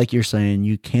can't, like you're saying,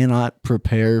 you cannot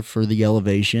prepare for the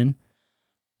elevation,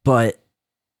 but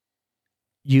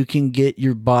you can get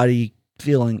your body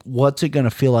feeling, what's it going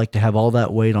to feel like to have all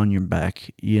that weight on your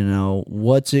back?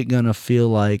 What's it going to feel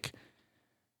like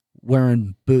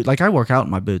wearing boots? Like I work out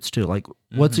in my boots too. Like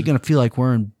what's it going to feel like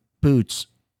wearing boots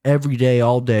every day,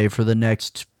 all day for the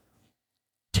next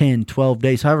 10, 12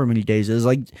 days, however many days it is?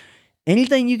 Like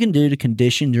anything you can do to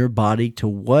condition your body to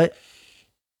what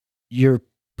you're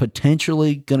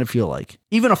potentially going to feel like,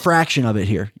 even a fraction of it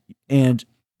here. And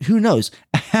who knows,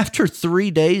 after 3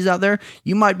 days out there,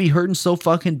 you might be hurting so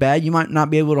fucking bad, you might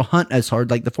not be able to hunt as hard.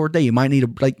 Like the fourth day, you might need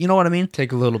to, like, you know what I mean?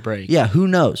 Take a little break. Yeah, who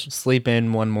knows? Sleep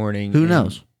in one morning. Who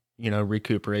knows?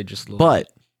 Recuperate just a little bit.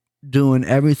 But doing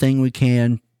everything we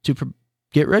can to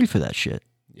get ready for that shit.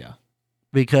 Yeah.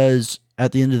 Because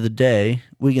at the end of the day,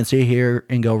 we can sit here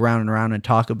and go round and round and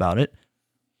talk about it.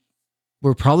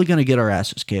 We're probably going to get our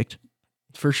asses kicked.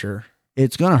 For sure.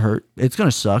 It's going to hurt. It's going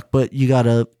to suck, but you got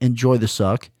to enjoy the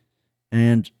suck.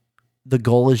 And the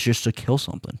goal is just to kill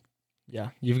something. Yeah.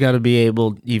 You've still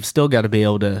got to be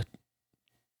able to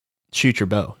shoot your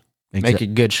bow. Make a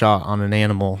good shot on an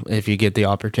animal if you get the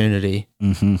opportunity.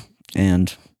 Mm-hmm.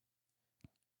 And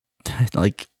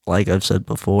like I've said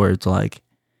before, it's like,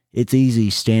 it's easy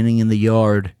standing in the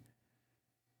yard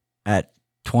at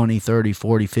 20, 30,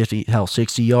 40, 50, hell,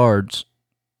 60 yards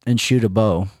and shoot a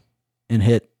bow and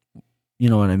hit, you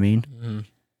know what I mean? Mm-hmm.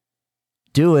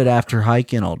 Do it after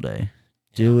hiking all day.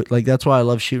 Do it. Like, that's why I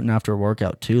love shooting after a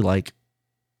workout too. Like,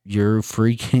 you're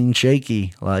freaking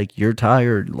shaky. Like, you're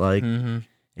tired. Like,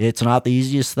 it's not the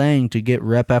easiest thing to get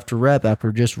rep after rep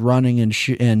after just running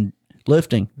and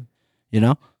lifting,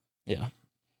 Yeah.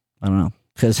 I don't know.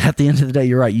 Because at the end of the day,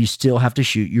 you're right. You still have to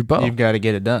shoot your bow. You've got to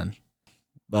get it done.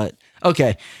 But,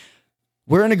 okay.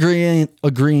 We're in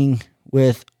agreeing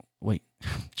with,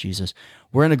 Jesus.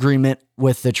 We're in agreement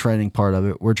with the training part of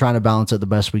it. We're trying to balance it the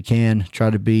best we can. Try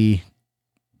to be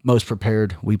most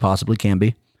prepared we possibly can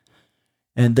be.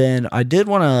 And then I did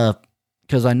want to,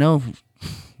 because I know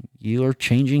you are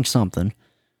changing something.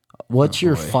 What's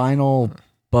your final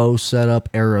bow setup,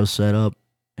 arrow setup?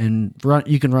 And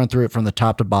you can run through it from the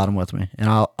top to bottom with me. And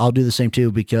I'll do the same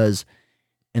too, because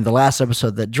in the last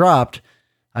episode that dropped,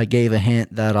 I gave a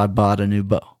hint that I bought a new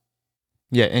bow.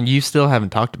 Yeah, and you still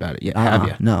haven't talked about it yet, have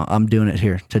you? No, I'm doing it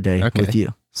here today with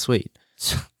you. Sweet.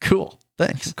 Cool.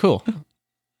 Thanks. Cool.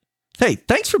 Hey,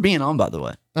 thanks for being on, by the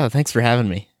way. Oh, thanks for having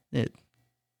me.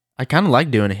 I kind of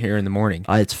like doing it here in the morning.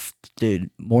 Dude,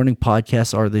 morning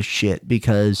podcasts are the shit,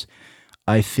 because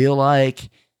I feel like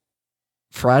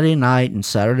Friday night and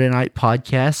Saturday night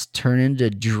podcasts turn into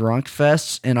drunk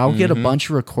fests, and I'll get a bunch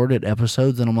of recorded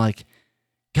episodes and I'm like,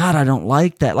 God, I don't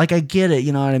like that. Like, I get it.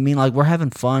 You know what I mean? Like, we're having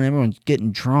fun. Everyone's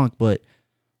getting drunk, but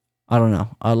I don't know.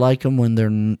 I like them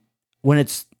when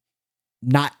it's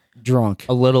not drunk.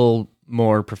 A little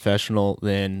more professional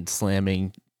than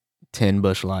slamming 10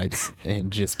 Busch Lights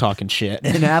and just talking shit.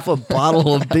 And half a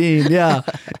bottle of bean. Yeah,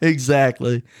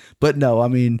 exactly. But no, I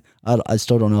mean, I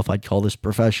still don't know if I'd call this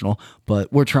professional,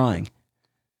 but we're trying.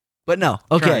 But no.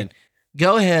 Okay. Trying.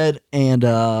 Go ahead and,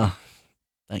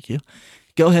 thank you.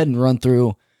 go ahead and run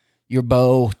through your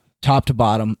bow top to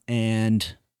bottom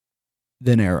and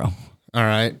then arrow. All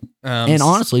right. And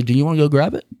honestly, do you want to go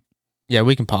grab it? Yeah,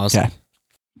 we can pause. Okay.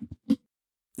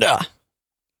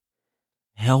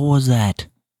 Hell was that?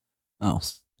 Oh,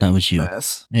 that was you.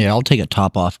 Yes. Yeah, I'll take a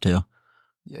top off too.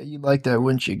 Yeah, you like that,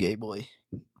 wouldn't you, gay boy?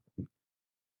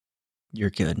 You're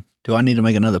good. Do I need to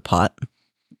make another pot?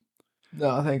 No,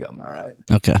 I think I'm all right.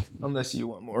 Okay. Unless you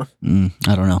want more.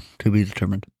 I don't know. To be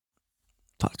determined.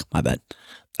 Fuck, my bad.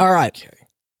 All right. Okay.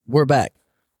 We're back.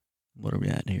 What are we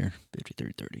at here?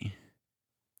 53:30.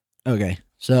 Okay.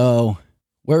 So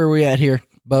where are we at here?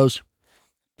 Bows.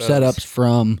 Setups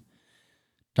from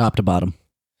top to bottom.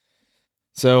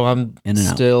 So I'm In and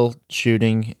out. still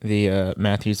shooting the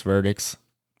Matthews Verdicts.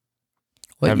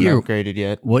 Haven't upgraded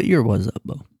yet. What year was that,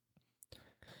 Bo?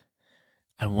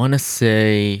 I want to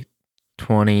say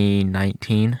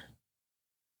 2019.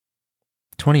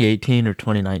 2018 or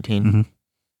 2019. Mhm.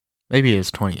 Maybe it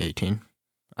was 2018.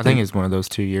 I think it's one of those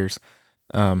 2 years.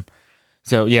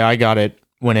 So yeah, I got it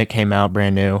when it came out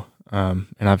brand new. And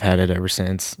I've had it ever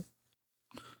since.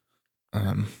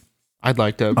 I'd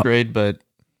like to upgrade, but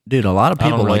Dude, a lot of I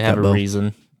people don't really like have that a bow.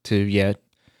 reason to yet.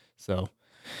 So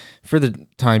for the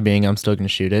time being, I'm still going to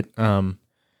shoot it.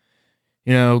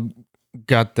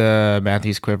 Got the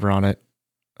Matthews quiver on it.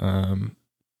 I'm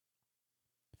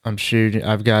shooting.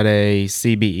 I've got a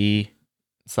CBE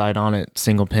sight on it,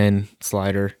 single pin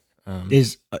slider.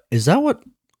 Is that what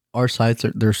our sights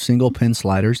are? They're single pin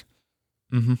sliders.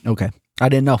 Mhm. Okay, I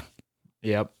didn't know.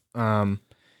 Yep. I And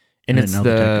didn't it's know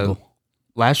the technical.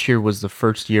 last year was the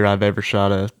first year I've ever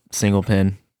shot a single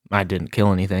pin. I didn't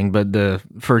kill anything, but the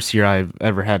first year I've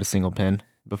ever had a single pin.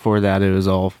 Before that, it was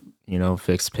all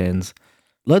fixed pins.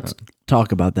 Let's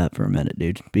talk about that for a minute,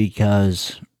 dude,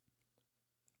 because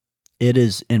it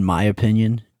is, in my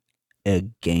opinion, a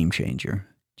game changer.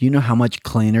 Do you know how much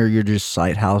cleaner your just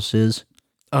sight house is?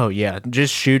 Oh yeah,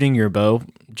 just shooting your bow,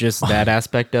 just that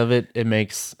aspect of it, it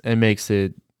makes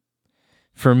it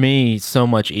for me so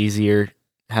much easier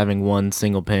having one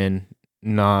single pin.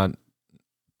 Not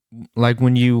like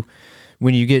when you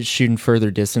get shooting further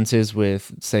distances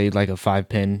with, say, like a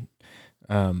 5-pin,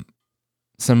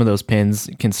 some of those pins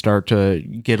can start to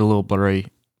get a little blurry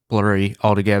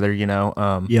altogether.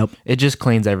 Yep, It just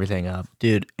cleans everything up.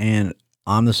 dude, and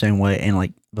I'm the same way. And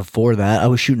like before that, I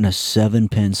was shooting a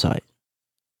 7-pin sight.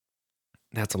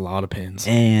 That's a lot of pins.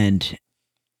 And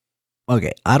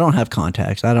okay, I don't have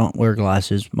contacts. I don't wear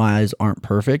glasses. My eyes aren't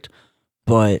perfect,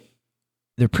 but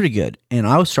they're pretty good. And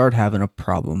I started having a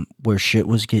problem where shit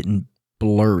was getting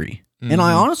blurry. And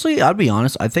I honestly, I'd be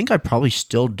honest, I think I probably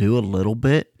still do a little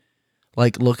bit.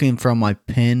 Like looking from my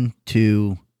pin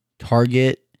to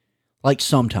target. Like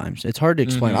sometimes. It's hard to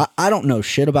explain. I don't know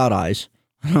shit about eyes.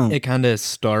 It kind of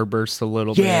starbursts a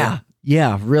little bit.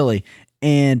 Yeah, really.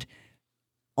 And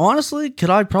honestly, could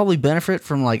I probably benefit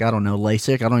from, like, I don't know,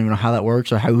 LASIK? I don't even know how that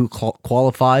works or who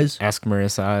qualifies. Ask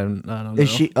Marissa. I don't know. Is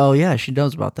she? Oh yeah, she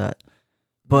knows about that.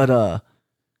 But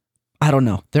I don't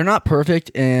know. They're not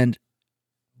perfect,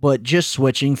 but just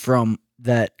switching from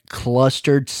that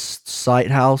clustered sight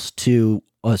house to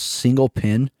a single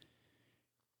pin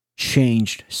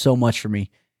changed so much for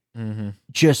me. Mm-hmm.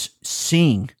 Just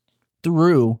seeing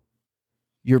through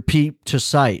your peep to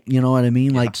sight, you know what I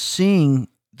mean? Yeah. Like seeing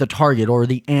the target or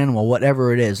the animal,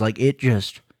 whatever it is, like it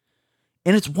just,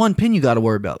 and it's one pin you got to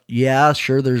worry about. Yeah,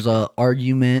 sure, there's a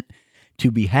argument to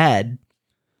be had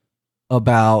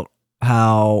about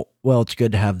how, well, it's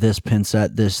good to have this pin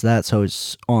set, this, that, so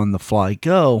it's on the fly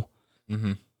go.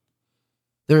 Mm-hmm.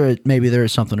 Maybe there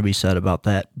is something to be said about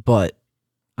that, but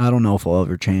I don't know if I'll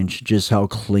ever change just how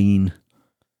clean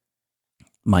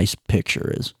my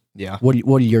picture is. Yeah. What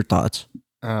are your thoughts?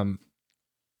 And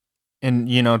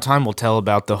time will tell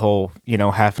about the whole,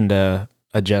 having to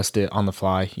adjust it on the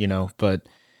fly, but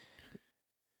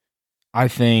I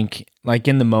think like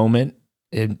in the moment,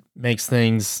 it'll make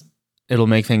things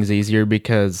easier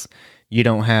because you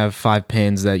don't have 5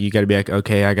 pins that you got to be like,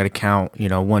 okay, I got to count,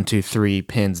 1, 2, 3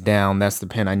 pins down. That's the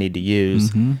pin I need to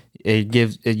use.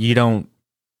 Mm-hmm.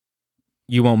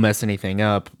 You won't mess anything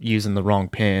up using the wrong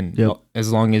pin. Yep.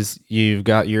 As long as you've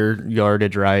got your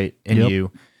yardage right and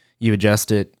Yep. you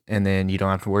adjust it, and then you don't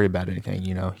have to worry about anything.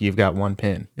 You've got one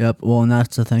pin. Yep. Well, and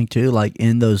that's the thing too. Like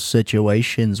in those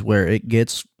situations where it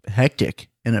gets hectic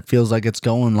and it feels like it's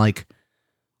going like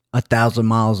 1,000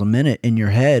 miles a minute in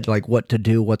your head, like what to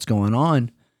do, what's going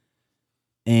on.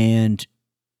 And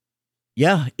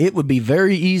yeah, it would be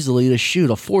very easily to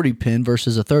shoot a 40 pin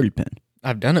versus a 30 pin.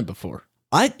 I've done it before.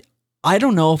 I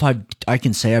don't know if I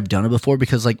can say I've done it before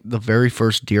because like the very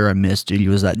first deer I missed, dude,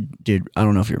 was that dude. I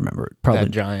don't know if you remember it. Probably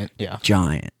That giant, yeah.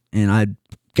 giant. and I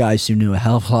guys who knew a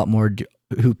hell of a lot more,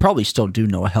 who probably still do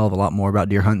know a hell of a lot more about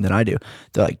deer hunting than I do.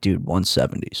 They're like, dude,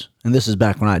 170s. And this is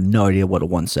back when I had no idea what a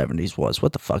 170s was,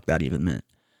 what the fuck that even meant.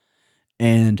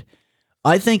 And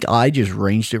I think I just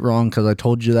ranged it wrong because I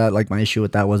told you that. Like, my issue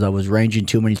with that was I was ranging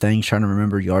too many things, trying to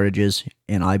remember yardages,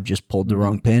 and I just pulled the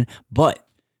wrong pin. But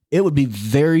it would be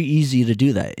very easy to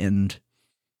do that, and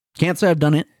can't say I've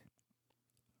done it,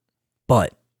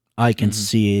 but I can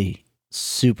see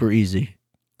super easy.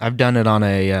 I've done it on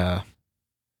a.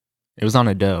 It was on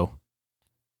a doe.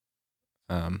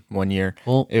 1 year.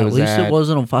 Well, It at was least at- it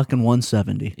wasn't a fucking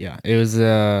 170. Yeah, it was.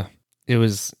 It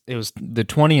was the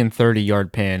 20 and 30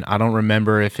 yard pin. I don't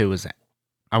remember if it was.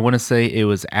 I want to say it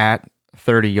was at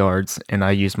 30 yards, and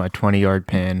I used my 20-yard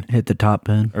pin, Hit the top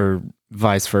pin. or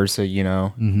vice versa.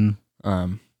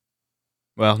 Mm-hmm.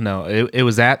 Well, no, it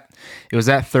was at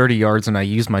 30 yards, and I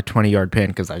used my 20-yard pin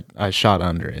because I shot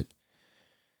under it.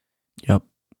 Yep.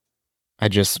 I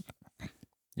just,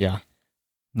 yeah.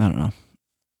 I don't know.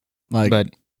 Like, But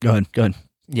go ahead.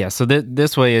 yeah, so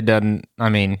this way it doesn't. I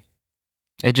mean,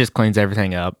 it just cleans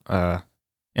everything up.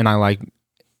 And I like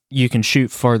you can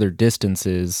shoot farther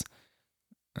distances,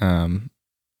 a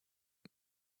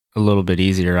little bit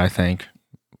easier, I think,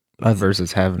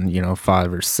 versus having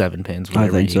 5 or 7 pins,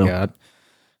 whatever think you so.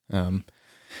 got.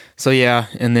 So yeah,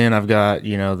 and then I've got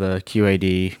the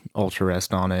QAD Ultra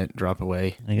Rest on it, drop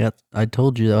away. I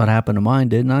told you that would happen to mine,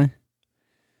 didn't I? I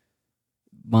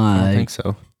don't My think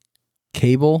so.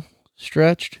 cable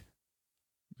stretched.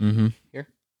 Mm-hmm. Here.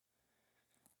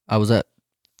 I was at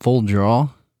full draw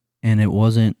and it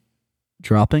wasn't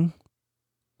dropping.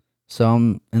 So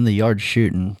I'm in the yard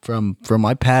shooting from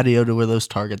my patio to where those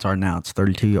targets are now. It's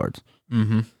 32 yards.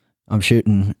 Mm-hmm. I'm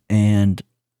shooting and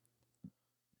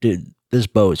dude, this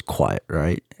bow is quiet,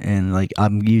 right? And like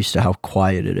I'm used to how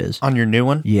quiet it is. On your new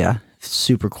one? Yeah,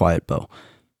 super quiet bow.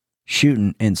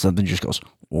 Shooting and something just goes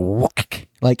whack,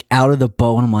 like out of the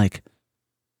bow, and I'm like,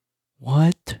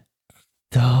 what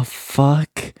the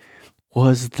fuck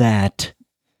was that?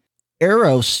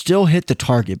 Arrow still hit the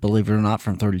target, believe it or not,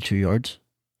 from 32 yards.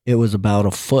 It was about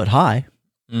a foot high,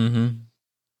 Mm-hmm.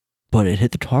 but it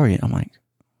hit the target. I'm like,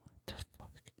 what the fuck?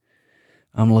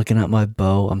 I'm looking at my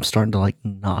bow. I'm starting to like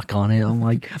knock on it. I'm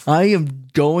like, I am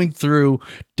going through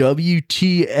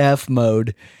WTF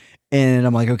mode. And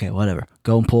I'm like, okay, whatever.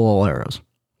 Go and pull all arrows.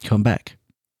 Come back.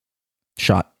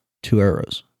 Shot 2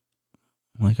 arrows.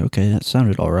 I'm like, okay, that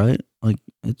sounded all right. Like,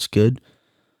 it's good.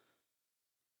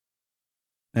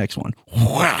 Next one.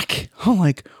 Whack. I'm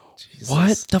like,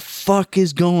 what the fuck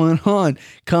is going on?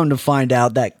 Come to find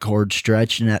out that cord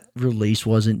stretch and that release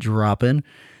wasn't dropping.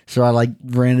 So I like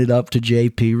ran it up to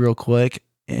JP real quick,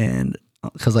 and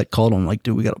because I called him, like,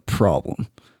 dude, we got a problem.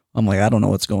 I'm like, I don't know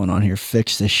what's going on here.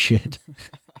 Fix this shit.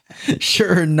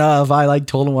 Sure enough, I like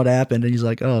told him what happened, and he's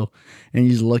like, oh, and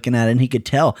he's looking at it, and he could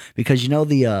tell because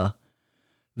the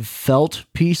felt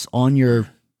piece on your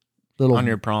little On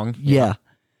your prong? yeah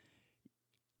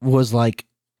was like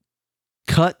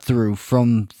cut through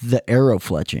from the arrow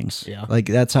fletchings. Yeah. Like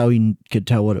that's how he could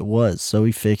tell what it was. So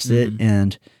he fixed it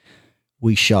and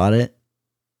we shot it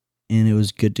and it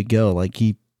was good to go. Like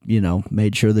he,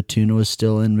 made sure the tuna was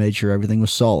still in, made sure everything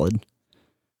was solid.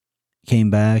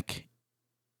 Came back,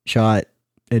 shot,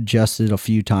 adjusted a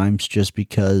few times just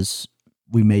because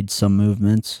we made some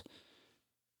movements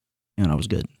and I was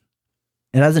good.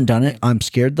 It hasn't done it. I'm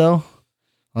scared though.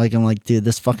 Like, I'm like, dude,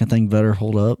 this fucking thing better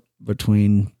hold up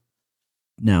between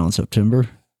now and September.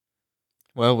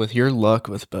 Well, with your luck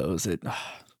with bows, it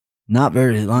Not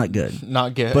good. not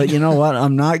good. But you know what?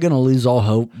 I'm not going to lose all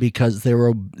hope because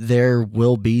there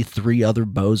will be 3 other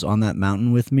bows on that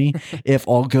mountain with me if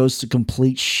all goes to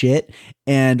complete shit,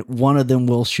 and one of them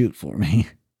will shoot for me.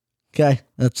 Okay?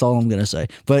 That's all I'm going to say.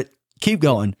 But keep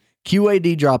going.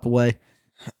 QAD drop away.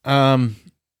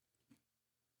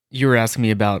 You were asking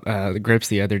me about the grips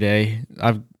the other day.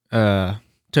 I've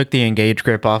took the Engage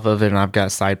grip off of it, and I've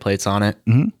got side plates on it.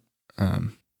 Mhm.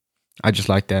 I just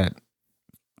like that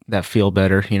feel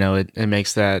better. It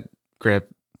makes that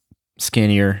grip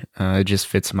skinnier. It just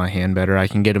fits my hand better. I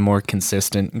can get a more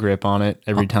consistent grip on it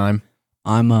every time.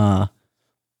 I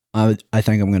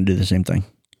think I'm going to do the same thing.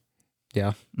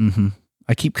 Yeah. Mm-hmm.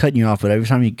 I keep cutting you off, but every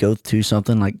time you go through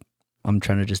something, like I'm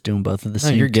trying to just do them both at the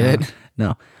same time. You're good.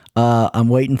 No. I'm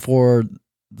waiting for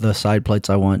the side plates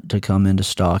I want to come into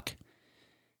stock,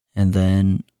 and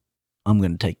then I'm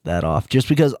going to take that off just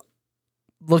because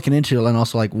looking into it, and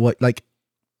also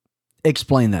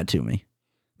explain that to me.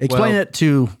 Explain it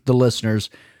to the listeners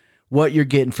what you're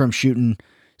getting from shooting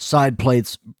side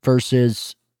plates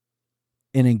versus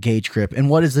an engage grip. And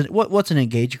what is it? What's an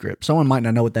engage grip? Someone might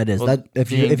not know what that is. Well, That if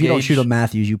the you don't shoot a Engage-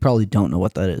 Matthews, you probably don't know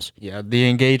what that is. Yeah, the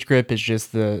Engage grip is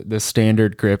just the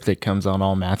standard grip that comes on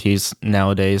all Matthews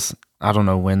nowadays. I don't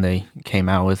know when they came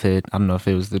out with it. I don't know if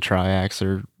it was the Triax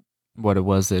or what it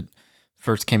was that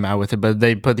first came out with it, but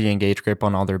they put the Engage grip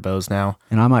on all their bows now.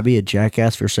 And I might be a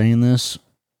jackass for saying this.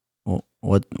 Well,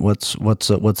 what's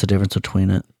the difference between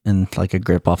it and like a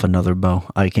grip off another bow?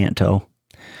 I can't tell.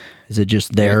 Is it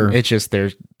just their? It's just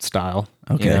their style.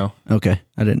 Okay. You know? Okay.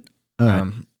 I didn't. All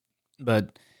right.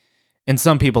 But and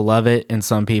some people love it and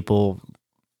some people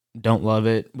don't love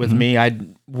it. With me, I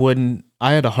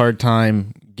had a hard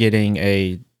time getting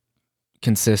a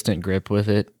consistent grip with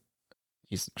it.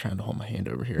 He's trying to hold my hand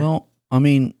over here. Well, I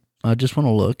mean, I just want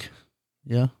to look.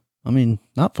 Yeah. I mean,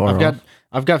 not far off.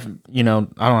 I've got, I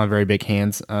don't have very big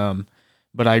hands.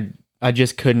 But I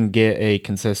just couldn't get a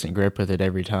consistent grip with it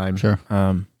every time. Sure.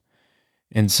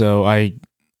 And so I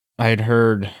had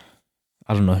heard,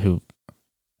 I don't know who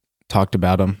talked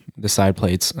about them, the side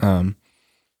plates.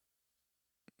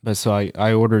 But so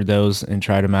I ordered those and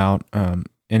tried them out. And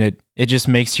it just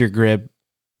makes your grip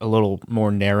a little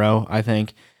more narrow, I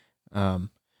think. And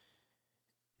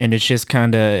it's just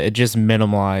it just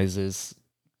minimalizes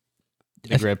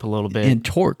the grip a little bit. And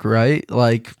torque, right?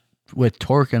 Like with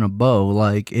torque and a bow,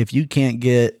 like if you can't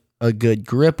get a good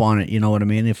grip on it, you know what I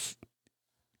mean? If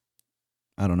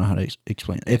I don't know how to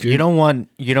explain it. If you don't want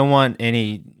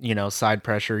any, side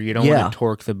pressure, you don't want to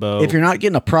torque the bow. If you're not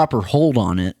getting a proper hold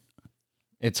on it,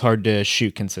 it's hard to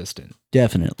shoot consistent.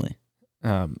 Definitely.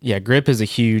 Grip is a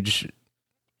huge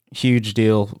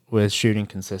deal with shooting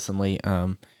consistently.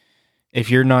 If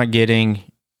you're not getting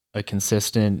a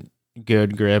consistent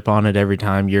good grip on it every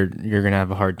time, you're gonna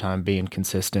have a hard time being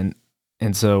consistent.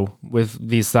 And so with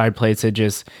these side plates,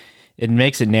 it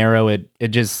makes it narrow.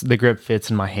 The grip fits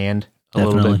in my hand a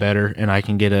little bit better, and I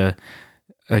can get a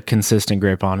consistent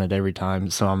grip on it every time.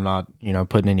 So I'm not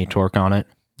putting any torque on it.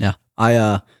 Yeah,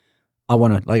 I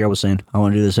want to, like I was saying, I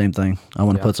want to do the same thing. I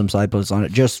want to put some side posts on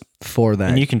it just for that.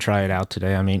 And you can try it out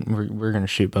today. I mean, we're going to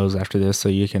shoot bows after this, so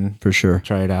you can for sure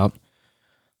try it out.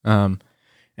 And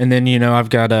then, I've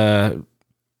got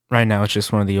right now it's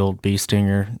just one of the old Bee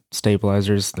Stinger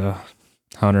stabilizers, the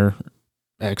Hunter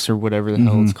X or whatever the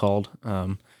hell it's called.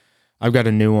 I've got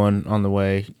a new one on the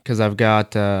way because I've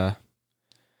got the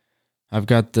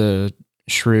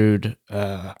Shrewd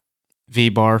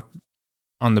V-bar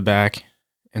on the back.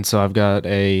 And so I've got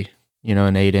an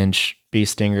 8-inch Bee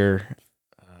Stinger.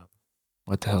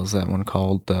 What the hell is that one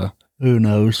called? Who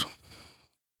knows?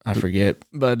 I forget.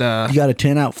 But you got a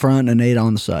 10 out front and 8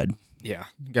 on the side. Yeah,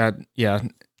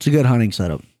 it's a good hunting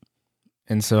setup.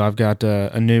 And so I've got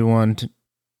a new one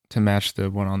to match the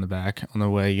one on the back on the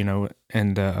way.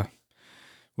 And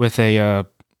with a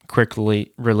quick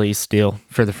release deal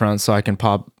for the front, so I can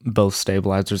pop both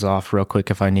stabilizers off real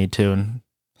quick if I need to and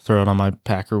throw it on my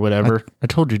pack or whatever. I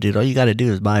told you, dude, all you got to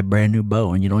do is buy a brand new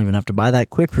bow, and you don't even have to buy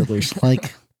that quick release.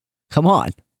 Like, come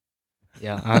on.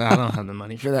 Yeah, I don't have the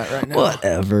money for that right now.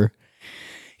 Whatever.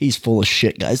 He's full of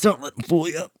shit, guys. Don't let him fool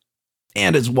you.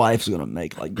 And his wife's going to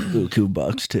make like buku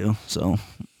bucks too. So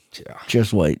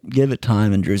just wait. Give it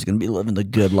time, and Drew's going to be living the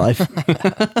good life.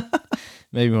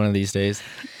 Maybe one of these days.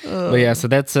 But yeah, so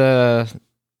that's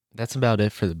about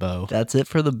it for the bow. That's it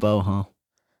for the bow, huh?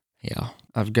 Yeah.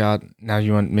 I've got, now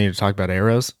you want me to talk about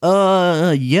arrows?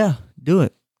 Yeah, do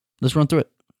it. Let's run through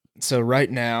it. So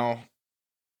right now,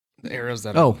 the arrows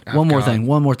that one more thing.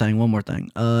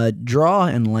 Draw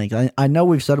and length. I know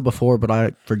we've said it before, but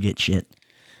I forget shit.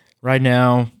 Right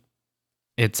now,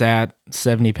 it's at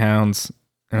 70 pounds,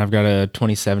 and I've got a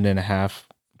 27.5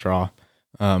 draw.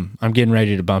 I'm getting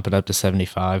ready to bump it up to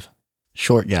 75.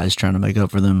 Short guys trying to make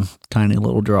up for them tiny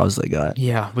little draws they got.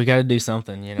 Yeah, we got to do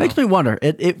something, Makes me wonder.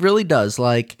 It really does.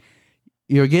 Like,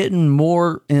 you're getting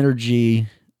more energy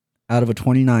out of a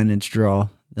 29-inch draw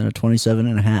than a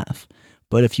 27.5.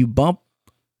 But if you bump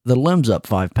the limbs up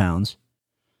 5 pounds,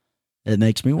 it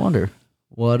makes me wonder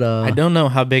what. I don't know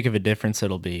how big of a difference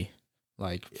it'll be,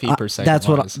 like feet per second.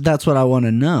 That's what I want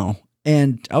to know.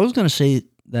 And I was going to say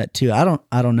that too. I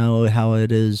don't know how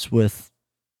it is with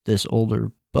this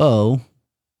older bow,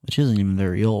 which isn't even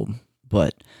very old,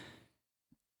 but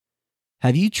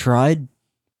have you tried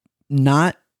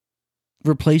not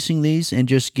replacing these and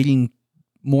just getting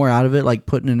more out of it, like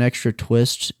putting an extra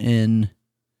twist in?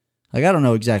 Like, I don't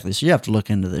know exactly, so you have to look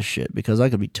into this shit because I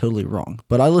could be totally wrong.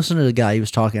 But I listened to the guy, he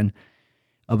was talking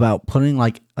about putting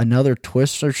like another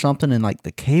twist or something in like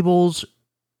the cables,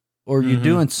 or you're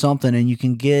doing something and you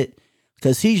can get.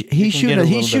 Because he's shooting a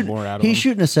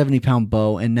 70-pound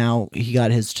bow, and now he got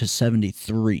his to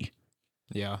 73.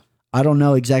 Yeah, I don't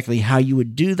know exactly how you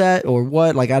would do that or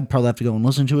what. Like, I'd probably have to go and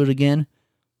listen to it again.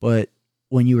 But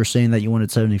when you were saying that you wanted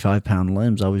 75-pound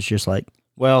limbs, I was just like,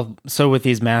 Well, so with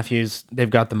these Matthews, they've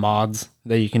got the mods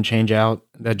that you can change out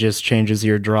that just changes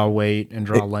your draw weight and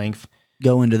draw length.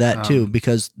 go into that too,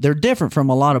 because they're different from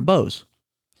a lot of bows.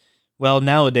 Well,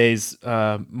 nowadays,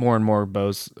 more and more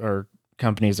bows or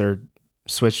companies are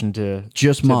switching to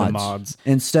Just to the mods. mods.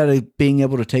 Instead of being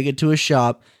able to take it to a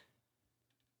shop,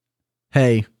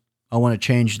 hey, I want to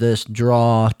change this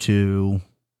draw to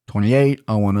 28.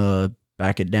 I want to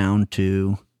back it down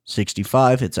to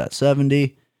 65. It's at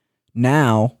 70.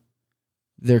 Now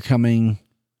they're coming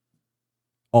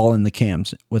all in the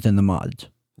cams within the mods.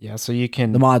 Yeah, so you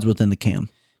can The mods within the cam.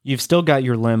 you've still got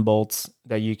your limb bolts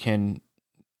that you can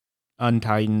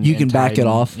untighten. You and can back it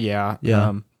tighten. off. Yeah.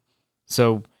 Yeah.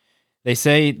 So they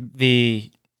say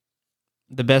the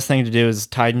best thing to do is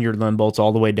tighten your limb bolts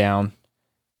all the way down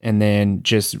and then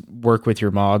just work with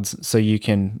your mods. So you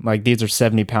can, like, these are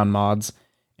 70-pound mods.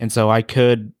 And so I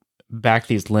could back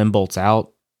these limb bolts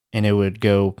out and it would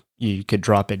go, you could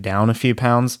drop it down a few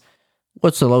pounds.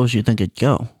 What's the lowest you think it'd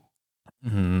go?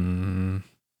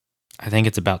 I think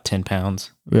it's about 10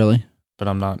 pounds. Really? But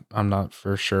I'm not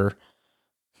for sure.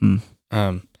 Hmm.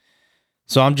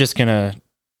 So I'm just gonna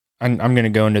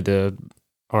go into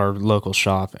our local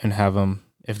shop and have them.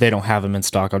 If they don't have them in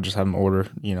stock, I'll just have them order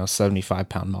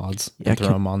 75-pound mods Yeah, and throw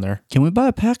them on there. Can we buy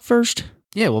a pack first?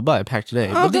 Yeah, we'll buy a pack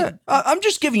today. Okay. I'm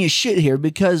just giving you shit here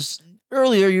because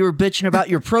earlier you were bitching about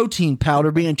your protein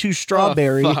powder being too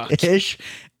strawberry-ish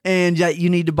and that you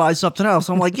need to buy something else.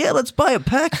 I'm like, yeah, let's buy a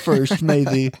pack first,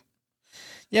 maybe.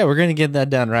 Yeah, we're gonna get that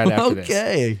done right after this.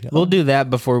 Okay. We'll do that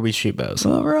before we shoot bows.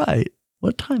 All right.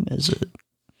 What time is it?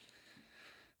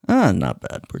 Not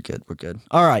bad. We're good. We're good.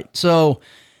 All right. So,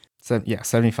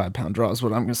 75-pound draw is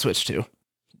what I'm gonna switch to.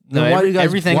 then why do guys,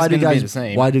 everything's why do gonna be guys, the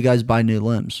same. why do guys buy new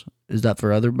limbs? Is that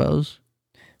for other bows?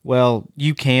 Well,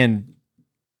 you can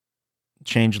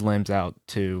change limbs out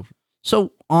to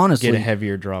So, honestly, get a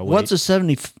heavier draw weight. what's a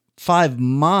 75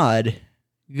 mod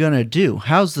gonna do?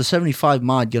 How's the 75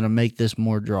 mod gonna make this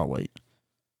more draw weight?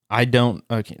 I don't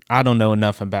know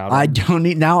enough about it. I don't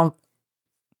need now.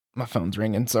 My phone's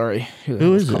ringing. Sorry. the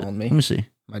Who hell's is it? calling me? Let me see.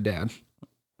 My dad.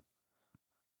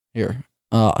 Here.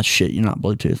 Oh shit! You're not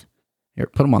Bluetooth. Here,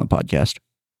 put him on the podcast.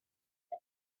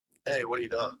 Hey, what are you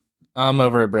doing? I'm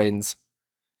over at Braden's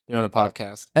doing a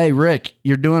podcast. Hey, Rick,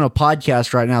 you're doing a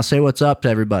podcast right now. Say what's up to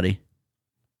everybody.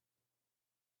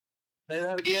 Say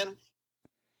that again.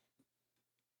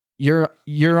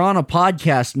 You're on a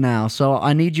podcast now, so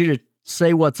I need you to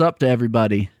say what's up to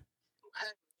everybody.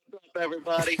 What's up,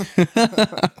 everybody?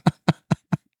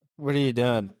 What are you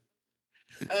doing?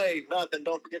 Hey, nothing.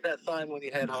 Don't forget that sign when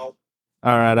you head home.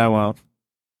 All right, I won't.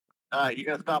 All right, you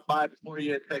gonna stop by before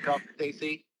you take off to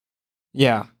KC?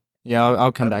 Yeah. Yeah,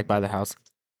 I'll come back by the house.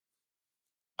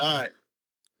 All right.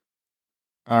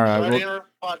 All right. Right Well, here,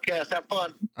 podcast. Have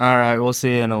fun. all right. We'll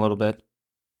see you in a little bit.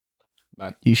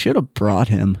 You should have brought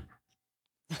him.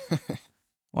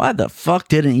 Why the fuck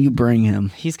didn't you bring him?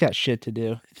 He's got shit to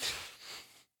do.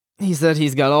 He said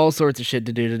he's got all sorts of shit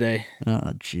to do today.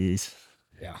 Oh, jeez.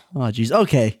 Yeah. Oh, jeez.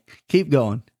 Okay, keep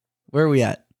going. Where are we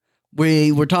at?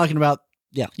 We're talking about,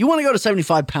 yeah. You want to go to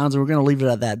 75 pounds, and we're going to leave it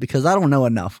at that because I don't know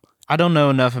enough. I don't know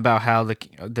enough about how the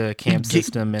cam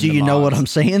system. Do you know what I'm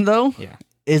saying, though? Yeah.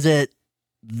 Is it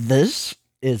this?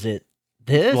 Is it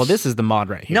this? Well, this is the mod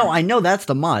right here. No, I know that's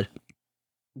the mod.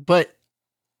 But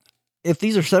if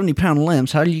these are 70-pound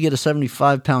limbs, how do you get a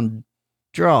 75-pound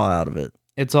draw out of it?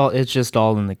 It's just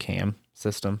all in the cam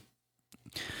system.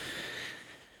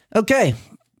 Okay,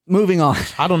 moving on.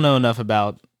 I don't know enough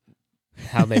about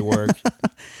how they work.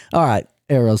 All right,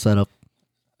 arrow setup.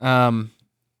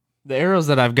 The arrows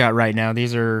that I've got right now,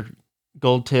 these are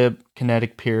Gold Tip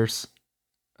Kinetic Pierce.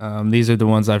 These are the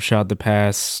ones I've shot the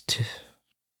past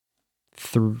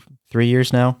 3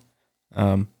 years now.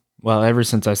 Well, ever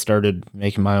since I started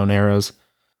making my own arrows.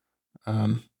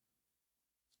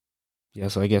 Yeah,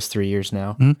 so I guess 3 years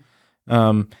now.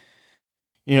 Mhm.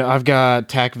 I've got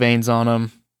tack veins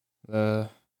on them.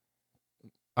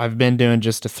 I've been doing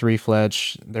just a 3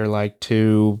 fletch. They're like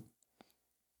 2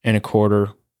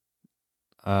 1/4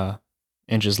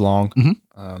 inches long.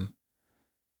 Mhm.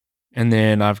 And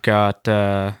then I've got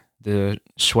the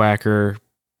Schwacker.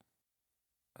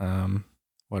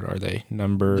 What are they?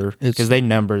 Number, because they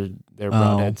number their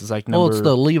broadheads. It's like number. Well, it's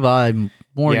the Levi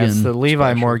Morgan. Yeah, it's the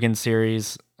Levi special. Morgan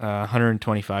series,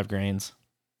 125 grains.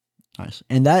 Nice.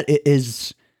 And that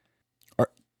is,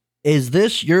 Is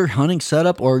this your hunting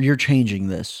setup or you're changing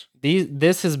this?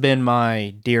 This has been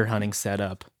my deer hunting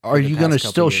setup. Are for the you going to past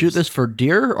couple still shoot years. this for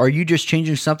deer? Or are you just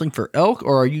changing something for elk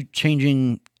or are you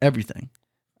changing everything?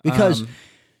 Because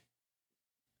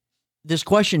this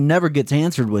question never gets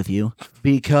answered with you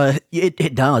because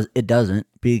it doesn't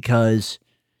because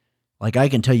like I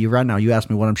can tell you right now, you ask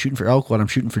me what I'm shooting for elk, what I'm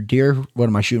shooting for deer, what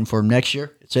am I shooting for next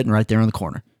year? It's sitting right there in the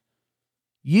corner.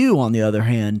 You, on the other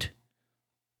hand,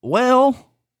 well,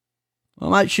 I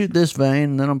might shoot this vein,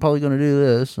 and then I'm probably going to do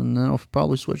this, and then I'll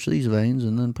probably switch these veins,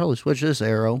 and then probably switch this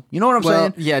arrow. You know what I'm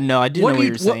saying? Yeah, no, I do know what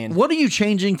you're saying. What are you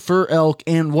changing for elk,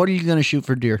 and what are you going to shoot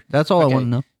for deer? That's all I want to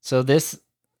know. So this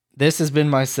has been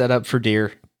my setup for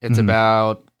deer. It's Mhm.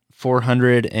 about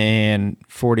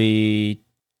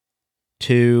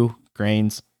 442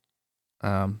 grains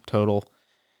total,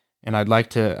 and I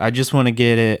just want to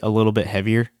get it a little bit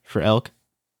heavier for elk.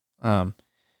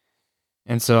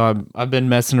 And so I've been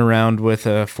messing around with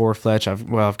a 4-fletch.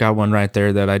 I've got one right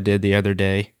there that I did the other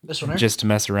day This one here? just to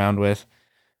mess around with.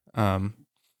 Not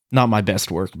my best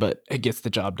work, but it gets the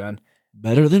job done.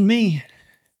 Better than me.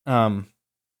 And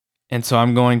so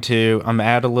I'm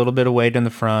add a little bit of weight in the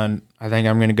front. I think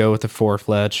I'm going to go with the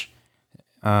 4-fletch.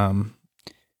 I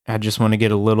just want to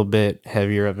get a little bit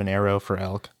heavier of an arrow for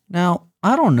elk. Now,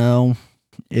 I don't know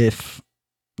if,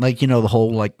 like, you know, the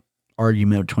whole, like,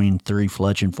 argument between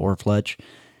 3-fletch and 4-fletch.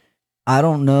 I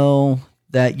don't know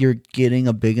that you're getting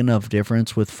a big enough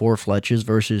difference with 4 fletches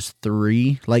versus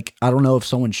 3. Like, I don't know if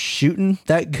someone's shooting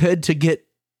that good to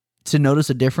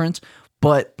notice a difference,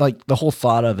 but like the whole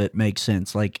thought of it makes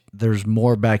sense. Like, there's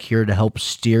more back here to help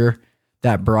steer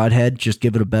that broadhead, just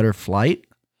give it a better flight.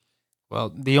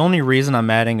 Well, the only reason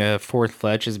I'm adding a 4th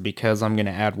fletch is because I'm going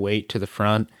to add weight to the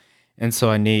front, and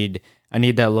so I need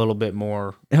that little bit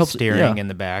more steering in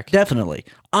the back. Definitely.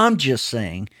 I'm just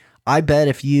saying, I bet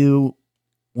if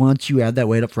once you add that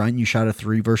weight up front and you shot a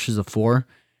 3 versus a 4,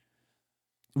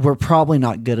 we're probably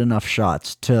not good enough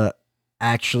shots to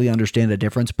actually understand a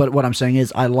difference. But what I'm saying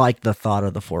is I like the thought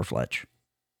of the 4-fletch.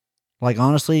 Like,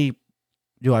 honestly,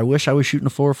 do I wish I was shooting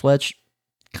a 4-fletch?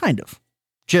 Kind of.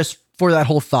 Just for that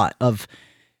whole thought of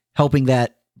helping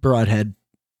that broadhead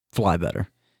fly better.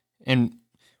 And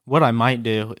what I might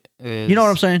do is... You know what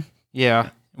I'm saying? Yeah.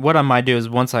 What I might do is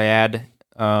once I add,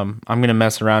 I'm going to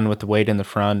mess around with the weight in the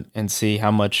front and see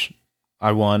how much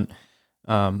I want.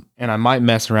 And I might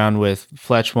mess around with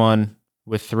fletch 1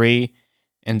 with 3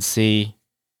 and see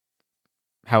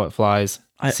how it flies.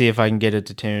 See if I can get it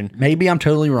to tune. Maybe I'm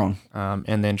totally wrong.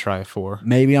 And then try a 4.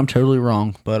 Maybe I'm totally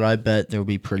wrong, but I bet they'll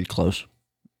be pretty close.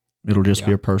 It'll just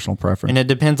be a personal preference. And it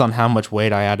depends on how much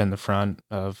weight I add in the front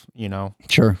of,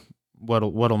 Sure.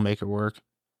 what'll make it work.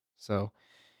 So,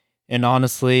 and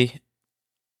honestly,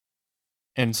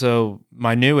 and so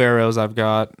my new arrows I've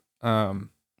got,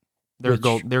 they're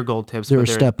gold tips. They're but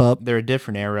a step up. They're a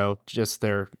different arrow, just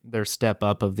they're step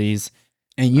up of these.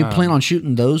 And you plan on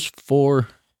shooting those for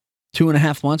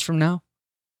 2.5 months from now?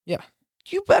 Yeah.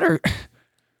 You better,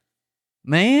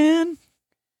 man,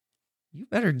 you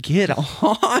better get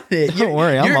on it. Don't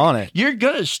worry, I'm on it. You're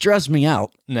going to stress me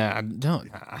out. Nah,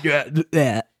 don't.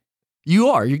 Yeah. You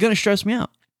are. You're going to stress me out.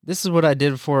 This is what I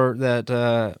did for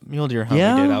that mule deer hunt we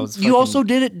did. You also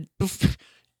did it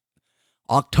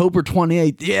October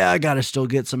 28th. Yeah, I got to still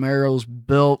get some arrows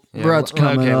built. Rut's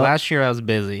coming up. Last year I was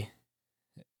busy.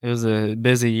 It was a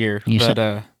busy year.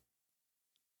 Don't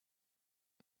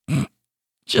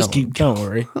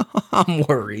worry. I'm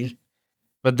worried.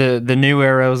 But the new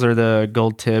arrows are the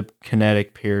gold tip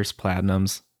Kinetic Pierce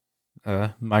Platinums,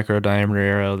 micro diameter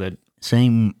arrow that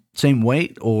same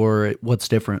weight or what's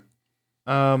different?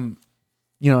 You know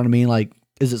what I mean? Like,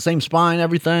 is it same spine,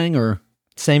 everything, or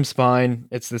same spine?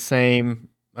 It's the same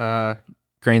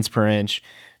grains per inch.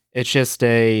 It's just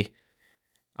I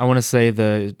want to say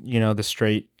the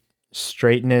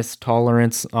straightness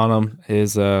tolerance on them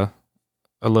is a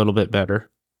little bit better.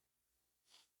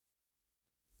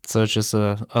 So it's just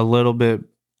a little bit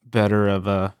better of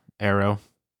a arrow.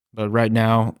 But right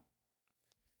now,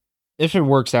 if it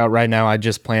works out right now, I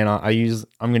just plan on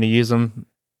I'm going to use them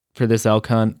for this elk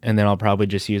hunt, and then I'll probably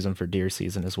just use them for deer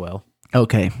season as well.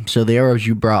 Okay, so the arrows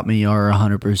you brought me are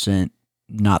 100%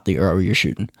 not the arrow you're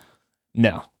shooting.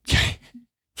 No.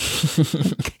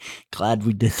 Glad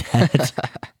we did that.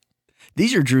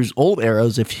 These are Drew's old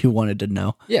arrows, if you wanted to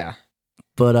know. Yeah.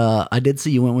 But I did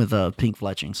see you went with pink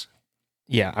fletchings.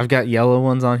 Yeah, I've got yellow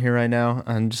ones on here right now.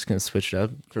 I'm just going to switch it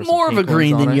up. For More of a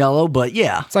green than yellow, but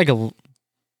yeah. It's like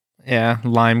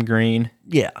lime green.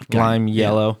 Yeah. Lime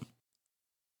yellow. Yeah.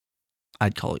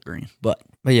 I'd call it green, but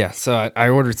yeah, so I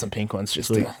ordered some pink ones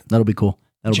just to that'll be cool.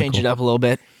 change it up a little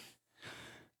bit.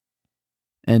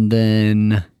 And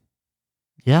then,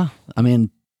 yeah, I mean,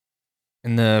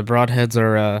 And the broadheads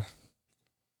are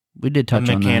we did a touch on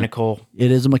that. mechanical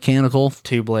It is a mechanical.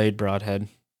 2-blade broadhead.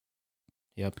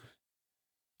 Yep.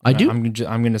 I do. I'm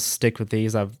gonna stick with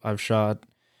these. I've shot.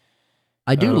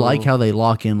 I do like Oh. how they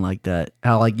lock in like that.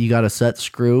 How like you got a set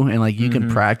screw and like you can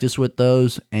Mhm. practice with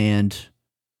those and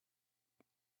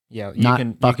Yeah, you Not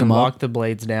can fuck 'em lock up. the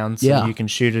blades down so Yeah. you can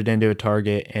shoot it into a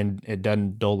target and it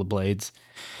doesn't dull the blades.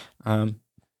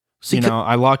 see.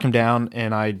 I lock them down,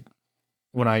 and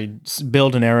when I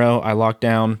build an arrow, I lock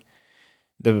down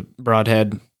the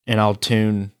broadhead, and I'll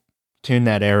tune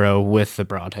that arrow with the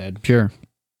broadhead. Sure.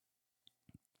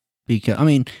 Because I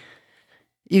mean,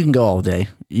 you can go all day.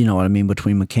 You know what I mean,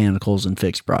 between mechanicals and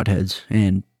fixed broadheads,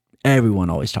 and everyone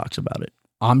always talks about it.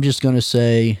 I'm just gonna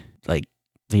say, like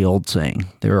the old saying,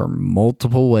 there are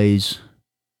multiple ways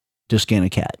to skin a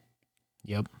cat.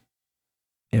 Yep.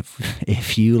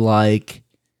 If you like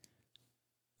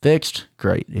fixed,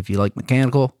 great. If you like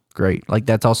mechanical, great. Like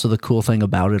that's also the cool thing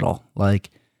about it all. Like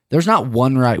there's not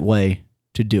one right way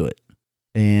to do it.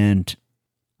 And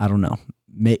I don't know.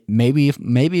 Maybe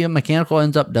a mechanical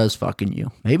ends up does fucking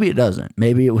you. Maybe it doesn't.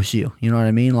 Maybe it was you. You know what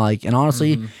I mean? Like, and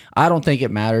honestly, Mhm. I don't think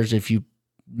it matters if you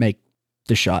make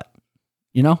the shot.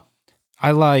 You know?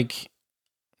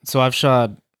 So I've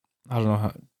shot, I don't know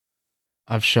how,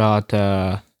 I've shot,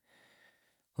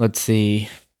 let's see,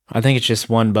 I think it's just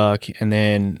one buck and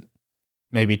then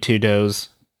maybe 2 does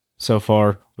so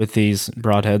far with these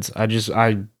broadheads.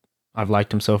 I've liked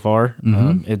them so far.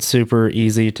 Mhm. It's super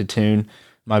easy to tune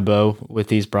my bow with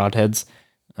these broadheads.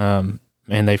 And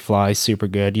they fly super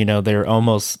good.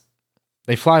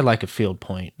 They fly like a field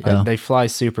point. Yeah. They fly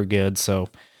super good. So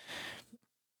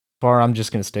far, I'm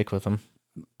just going to stick with them.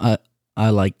 I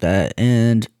like that.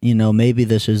 And, you know, maybe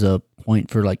this is a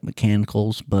point for like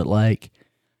mechanicals, but like,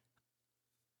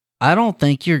 I don't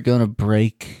think you're going to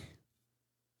break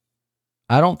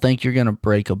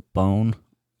a bone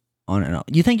on it.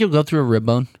 You think you'll go through a rib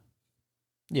bone?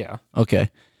 Yeah. Okay.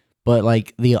 But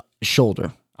like the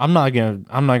shoulder. I'm not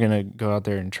gonna go out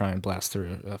there and try and blast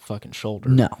through a fucking shoulder.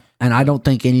 No. And I don't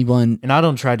think anyone. And I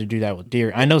don't try to do that with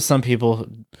deer. I know some people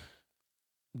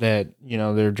that,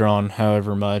 they're drawn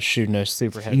however much, shooting a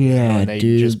super heavy arrow, Yeah, and they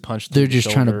dude. just punch through They're the just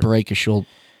trying to shoulder. break a shoulder.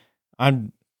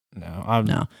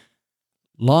 No.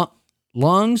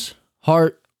 Lungs,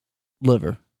 heart,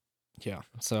 liver. Yeah.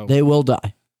 So They will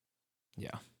die.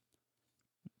 yeah.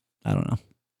 I don't know.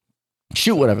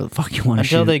 Shoot whatever the fuck you want to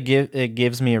Until shoot. it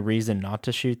gives me a reason not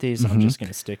to shoot these, I'm Mhm. just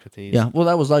gonna stick with these. Yeah. Well,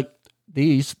 that was like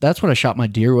these. That's what I shot my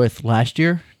deer with last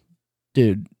year.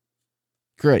 Dude,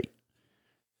 great.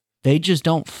 They just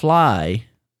don't fly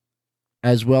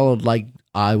as well as like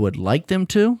I would like them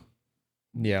to.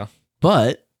 Yeah.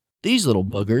 But these little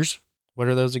boogers, What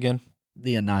are those again?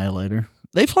 the Annihilator,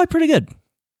 they fly pretty good.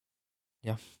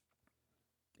 Yeah.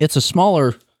 It's a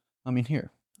smaller, I mean, here.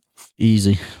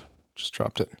 Easy. Just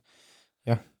dropped it.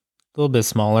 Yeah. A little bit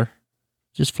smaller.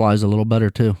 Just flies a little better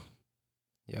too.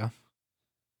 Yeah.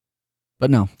 But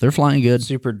no, they're flying good.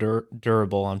 Super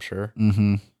durable, I'm sure.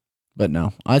 Mm-hmm. But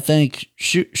no, I think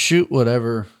shoot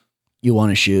whatever you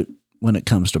want to shoot when it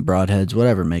comes to broadheads,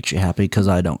 whatever makes you happy, because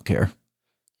I don't care.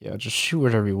 Yeah, just shoot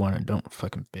whatever you want and don't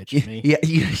fucking bitch at me. Yeah,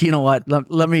 you know what?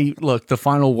 Let me look. The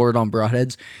final word on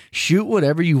broadheads: shoot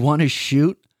whatever you want to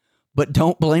shoot, but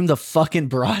don't blame the fucking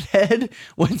broadhead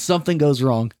when something goes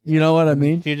wrong. You know what I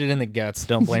mean? Shoot it in the guts.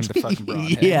 Don't blame the fucking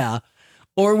broadhead. Yeah.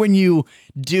 Or when you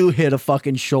do hit a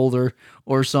fucking shoulder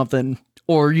or something,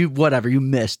 or you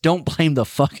miss. Don't blame the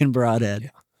fucking broadhead. Yeah.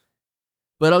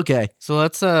 But okay, So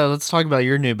let's talk about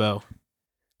your new bow.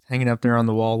 Hanging up there on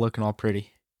the wall looking all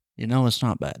pretty. you know it's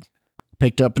not bad.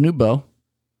 Picked up a new bow,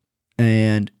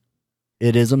 and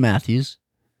it is a Matthews,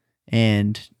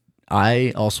 and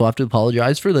I also have to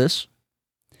apologize for this.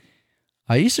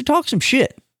 I used to talk some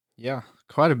shit, Yeah,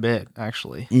 quite a bit,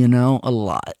 actually. you know, a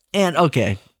lot. And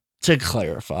okay, to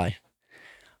clarify,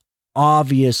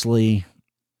 obviously,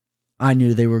 I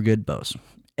knew they were good bows.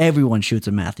 Everyone shoots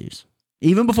a Matthews.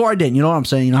 Even before I didn't, you know what I'm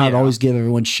saying? You know how I'd Yeah. always give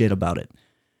everyone shit about it.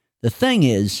 The thing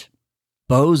is,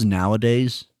 bows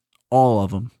nowadays, all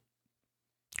of them,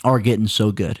 are getting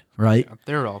so good, right? Yeah,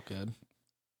 they're all good.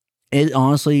 It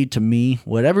honestly, to me,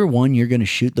 whatever one you're going to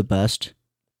shoot the best,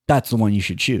 that's the one you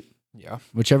should shoot. Yeah.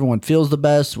 Whichever one feels the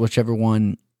best, whichever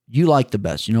one you like the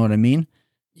best. You know what I mean?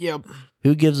 Yep.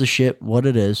 Who gives a shit what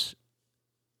it is?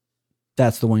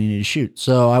 That's the one you need to shoot.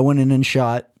 So I went in and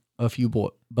shot a few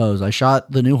bows. I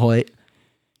shot the new Hoyt,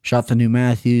 shot the new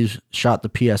Matthews, shot the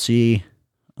PSE,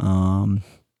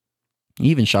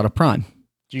 even shot a Prime.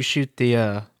 Did you shoot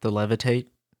the Levitate?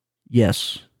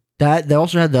 Yes. That they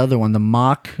also had the other one, the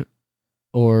Mach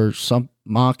or some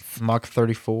Mach. Mach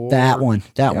 34. That one,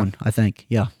 Yeah. I think.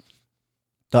 Yeah.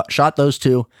 Shot those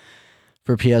two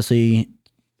for PSE.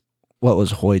 What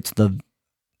was Hoyt's?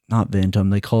 Not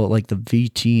Ventum. They call it like the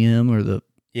VTM or the.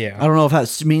 Yeah. I don't know if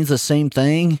that means the same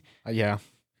thing Yeah.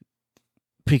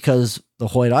 because the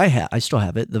Hoyt I still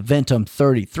have it. The Ventum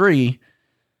 33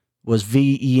 was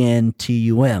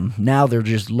VENTUM. Now they're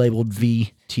just labeled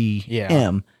VTM.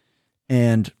 Yeah.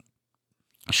 And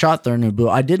shot their new bow.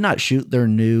 I did not shoot their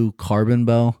new carbon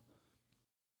bow.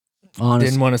 Honestly.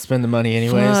 Didn't want to spend the money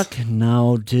anyways. Fuck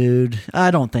no, dude.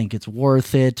 I don't think it's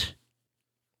worth it.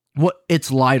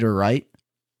 It's lighter, right?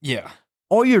 Yeah.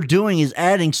 All you're doing is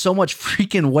adding so much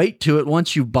freaking weight to it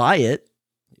once you buy it.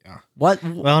 Yeah. What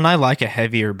Well, and I like a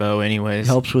heavier bow anyways.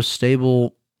 helps with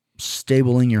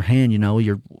stabling your hand,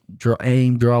 your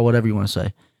aim, draw, whatever you want to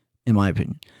say, in my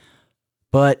opinion.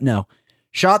 But no.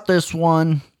 Shot this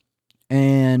one,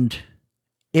 and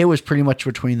it was pretty much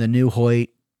between the new Hoyt,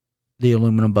 the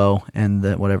aluminum bow, and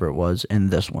the whatever it was,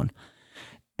 and this one.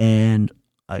 And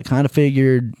I kind of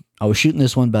figured I was shooting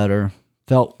this one better,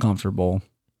 felt comfortable,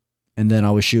 and then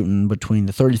I was shooting between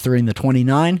the 33 and the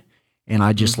 29, and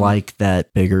I just like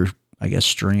that bigger, I guess,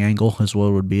 string angle is what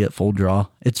it would be at full draw.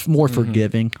 It's more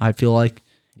forgiving, I feel like.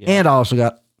 Yeah. And I also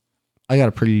got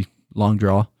a pretty long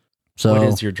draw. So What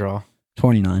is your draw?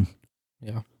 29.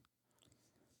 Yeah.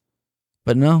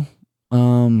 But no,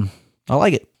 I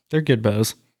like it. They're good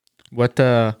bows. What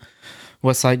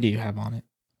sight do you have on it?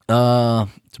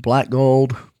 It's black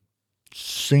gold,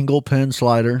 single pin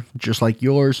slider, just like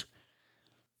yours.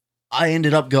 I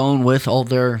ended up going with all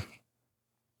their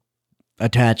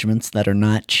attachments that are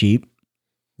not cheap,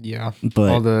 Yeah.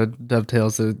 but All the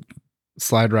dovetails that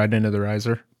slide right into the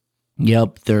riser.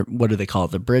 yep, they're, what do they call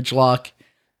it? The bridge lock.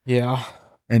 Yeah.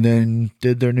 And then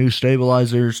did their new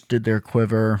stabilizers, did their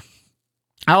quiver.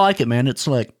 I like it, man. It's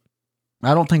like,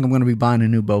 I don't think I'm going to be buying a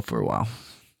new bow for a while.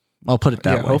 I'll put it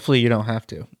that way. Hopefully you don't have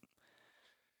to.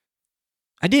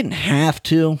 I didn't have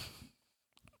to.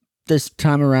 This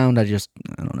time around, I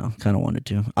don't know, kind of wanted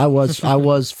to. I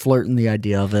was flirting the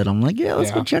idea of it. I'm like, yeah,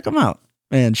 let's go check them out.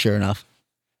 And sure enough.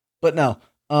 But no,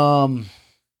 I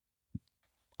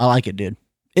like it, dude.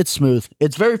 It's smooth.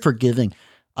 It's very forgiving.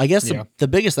 I guess the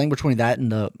biggest thing between that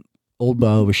and the old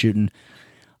bow I was shooting,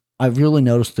 I really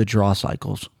noticed the draw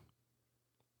cycles.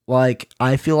 Like,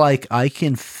 I feel like I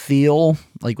can feel,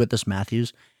 like with this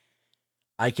Matthews,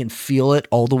 I can feel it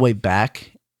all the way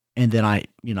back, and then I,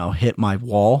 hit my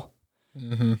wall.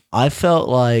 Mm-hmm. I felt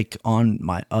like on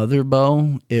my other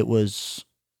bow, it was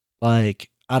like,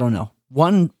 I don't know.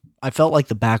 One, I felt like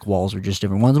the back walls were just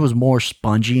different. One was more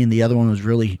spongy, and the other one was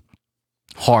really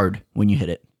hard when you hit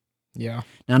it. Yeah.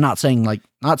 Now, I'm not saying like,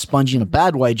 not spongy in a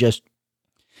bad way, just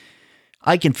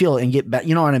I can feel it and get back.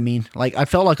 You know what I mean? Like, I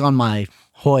felt like on my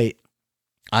Hoyt,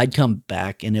 I'd come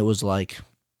back and it was like,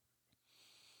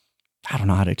 I don't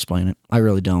know how to explain it. I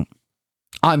really don't.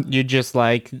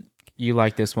 You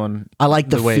like this one. I like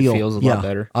the way feel. it feels a lot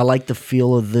better. I like the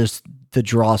feel of the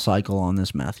draw cycle on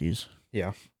this Matthews.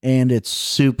 Yeah. And it's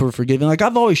super forgiving. Like,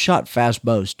 I've always shot fast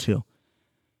bows too.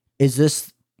 Is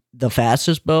this the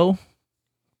fastest bow?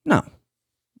 No.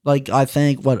 Like, I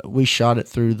think we shot it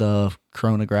through the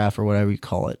chronograph or whatever you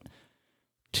call it.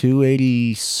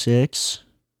 286,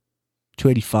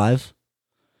 285.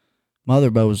 My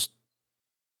other bow was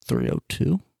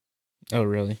 302. Oh,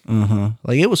 really?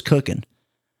 Like, it was cooking.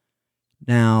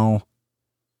 Now,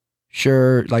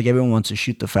 sure, like, everyone wants to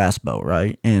shoot the fast bow,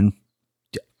 right? And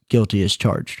guilty as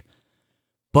charged.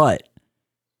 But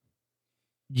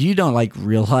you don't like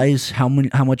realize how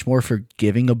much more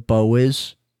forgiving a bow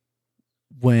is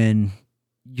when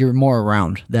you're more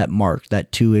around that mark,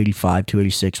 that 285,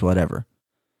 286, whatever.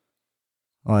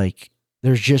 Like,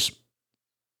 there's just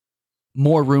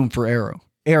more room for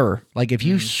error. Like, if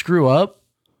you screw up,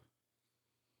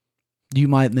 you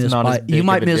might miss not by as big of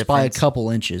a a difference. couple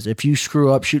inches. If you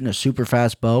screw up shooting a super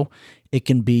fast bow, it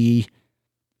can be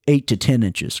 8 to 10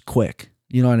 inches quick.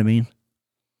 You know what I mean?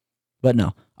 But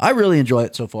no, I really enjoy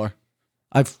it so far.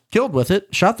 I've killed with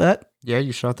it, shot that. Yeah,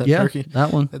 you shot that Yeah, turkey.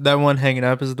 that one. That one hanging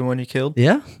up is the one you killed.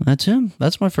 Yeah, that's him.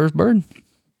 That's my first bird.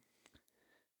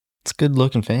 It's a good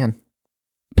looking fan.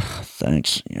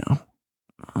 Thanks. Yeah,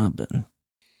 I've been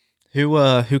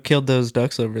Who killed those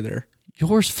ducks over there?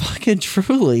 yours fucking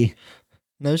truly.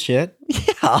 No shit.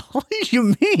 Yeah, what do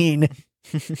you mean?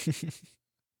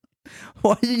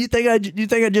 Why do you think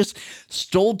I just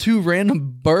stole two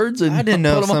random birds and I didn't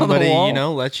know put 'em on the somebody,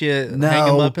 wall? let you hang No.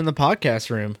 them up in the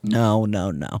podcast room. No.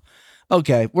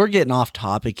 Okay, we're getting off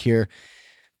topic here.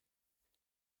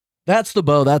 That's the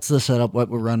bow. That's the setup, what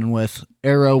we're running with.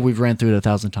 Arrow, we've ran through it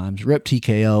 1,000 times. Rip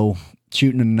TKO,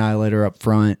 shooting an Annihilator up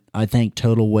front. I think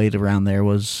total weight around there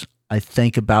was, I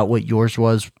think, about what yours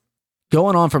was.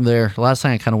 Going on from there, the last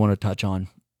thing I kind of want to touch on.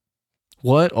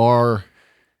 What are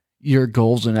your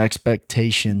goals and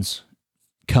expectations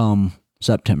come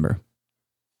September?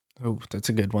 Oh, that's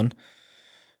a good one.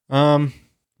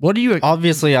 What do you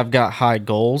Obviously, I've got high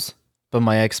goals, but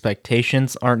my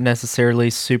expectations aren't necessarily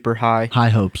super high. high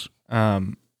hopes?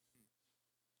 The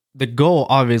goal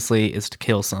obviously is to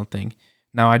kill something.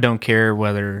 Now, I don't care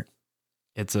whether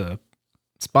it's a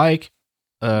spike,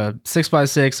 a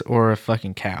 6x6, or a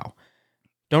fucking cow.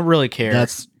 Don't really care.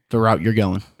 That's the route you're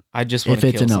going. I just want if to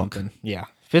it's kill an elk. something. Yeah.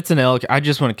 If it's an elk, I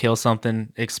just want to kill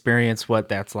something, experience what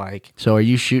that's like. So are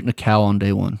you shooting a cow on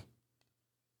day one?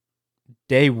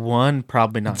 Day one,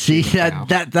 probably not. See, shooting a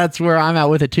cow. that's where I'm at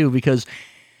with it too, because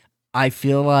I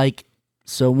feel like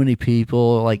so many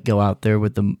people like go out there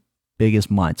with the biggest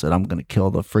mindset. I'm going to kill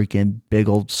the freaking big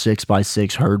old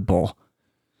 6x6 herd bull.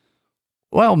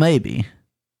 Well, maybe,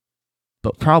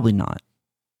 but probably not.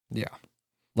 Yeah.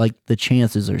 Like the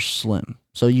chances are slim.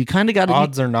 So you kind of got to,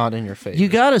 Odds are not in your favor. you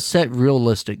got to set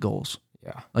realistic goals.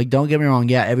 Yeah. Like, don't get me wrong.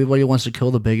 Yeah, everybody wants to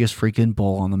kill the biggest freaking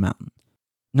bull on the mountain.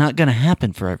 Not going to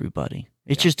happen for everybody.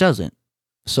 It just doesn't.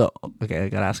 So, okay, I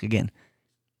got to ask again.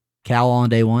 Cow on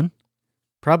day one?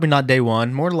 Probably not day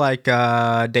one. More like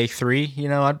day 3. You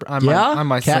know, I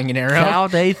might sling an arrow. Cow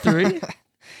day 3?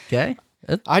 Okay.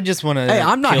 I just want to Hey,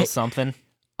 I'm not- kill something.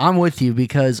 I'm with you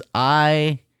because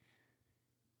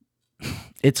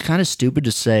it's kind of stupid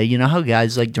to say, you know how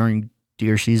guys like during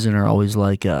deer season are always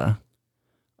like, oh,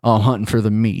 I'm hunting for the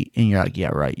meat. And you're like, yeah,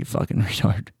 right, you fucking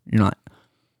retard. You're not.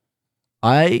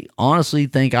 I honestly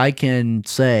think I can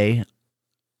say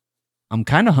I'm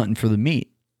kind of hunting for the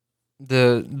meat.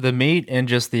 The meat and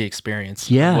just the experience.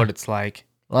 Yeah. Of what it's like.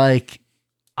 Like,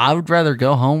 I would rather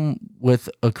go home with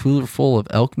a cooler full of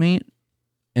elk meat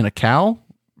and a cow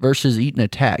versus eating a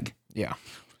tag. Yeah.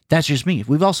 That's just me.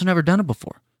 We've also never done it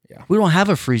before. Yeah. We don't have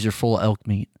a freezer full of elk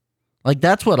meat. Like,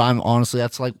 that's what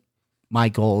that's like my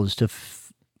goal is to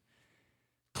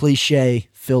cliche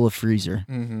fill a freezer.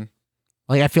 Mm-hmm.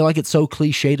 Like, I feel like it's so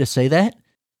cliche to say that,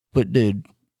 but dude,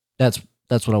 that's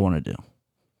what I want to do.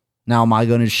 Now, am I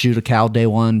going to shoot a cow day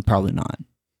 1? Probably not.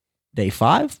 Day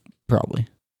 5? Probably.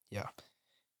 Yeah.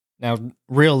 Now,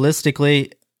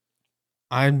 realistically,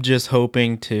 I'm just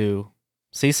hoping to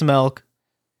see some elk,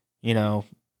 you know,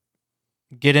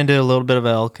 get into a little bit of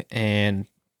elk and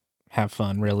have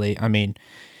fun, really. I mean,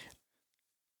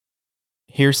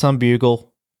 hear some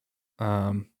bugle,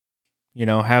 you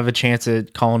know, have a chance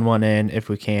at calling one in if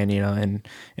we can, you know,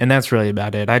 and that's really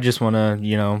about it. I just want to,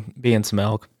 you know, be in some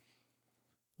elk.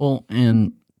 Well,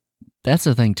 and that's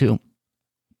the thing too.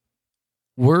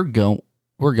 We're going,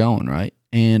 right?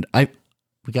 And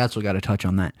we also got to touch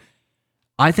on that.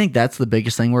 I think that's the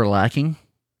biggest thing we're lacking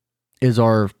is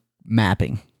our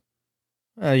mapping.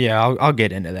 Yeah, I'll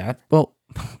get into that. Well,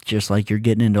 just like you're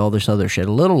getting into all this other shit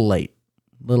a little late.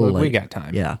 We got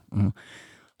time. Yeah. Mhm.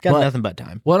 Got But- nothing but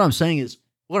time. What I'm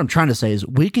trying to say is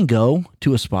we can go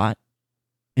to a spot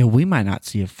and we might not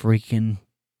see a freaking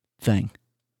thing.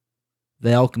 The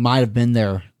elk might have been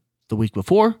there the week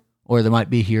before, or they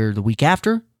might be here the week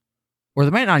after, or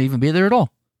they might not even be there at all.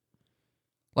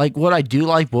 Like, what I do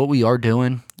like, what we are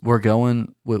doing, we're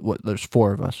going with there's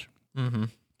 4 of us. Mm-hmm.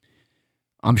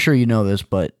 I'm sure you know this,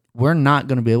 but we're not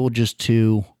going to be able just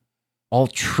to all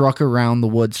truck around the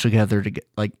woods together,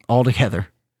 all together.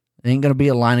 It ain't going to be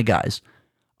a line of guys.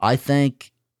 I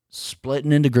think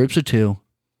splitting into groups of 2,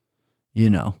 you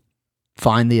know,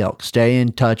 find the elk, stay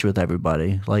in touch with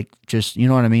everybody. Like, just, you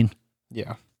know what I mean?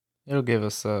 Yeah. It'll give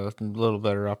us a little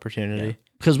better opportunity.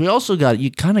 Because we also you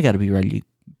kind of got to be ready to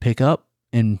pick up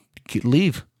and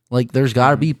leave. Like, there's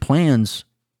got to be plans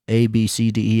A, B,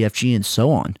 C, D, E, F, G, and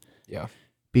so on. Yeah.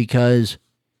 Because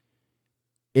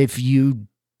if you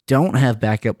don't have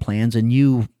backup plans and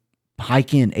you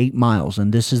hike in 8 miles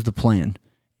and this is the plan,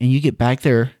 and you get back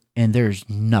there and there's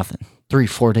nothing,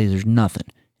 3-4 days, there's nothing,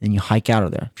 and you hike out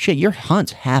of there, shit, your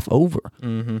hunt's half over.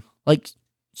 Mm-hmm. Like,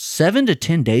 7 to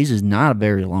 10 days is not a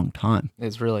very long time.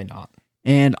 It's really not.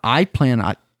 And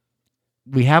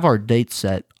we have our dates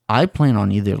set. I plan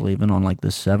on either leaving on like the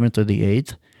 7th or the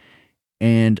 8th,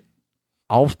 and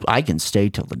I can stay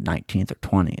till the 19th or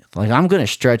 20th. Like, I'm going to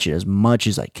stretch it as much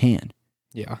as I can.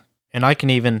 Yeah. And I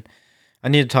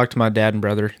need to talk to my dad and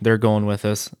brother. They're going with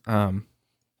us.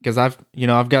 Because I've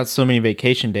got so many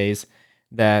vacation days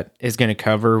that is going to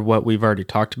cover what we've already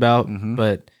talked about. Mhm.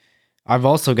 But I've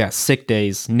also got sick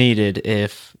days needed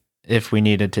if we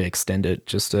needed to extend it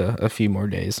just a few more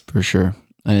days. For sure.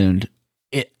 And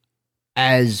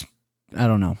I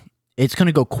don't know. It's going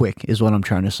to go quick is what I'm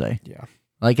trying to say. Yeah.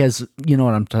 Like, as you know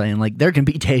what I'm saying? Like, there can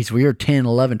be days where you're 10,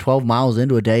 11, 12 miles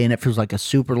into a day and it feels like a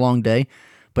super long day.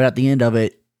 But at the end of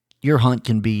it, your hunt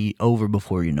can be over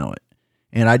before you know it.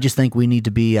 And I just think we need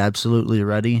to be absolutely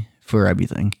ready for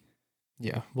everything.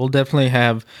 Yeah, we'll definitely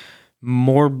have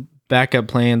more backup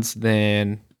plans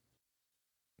than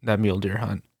that mule deer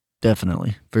hunt.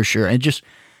 Definitely, for sure.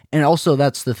 And also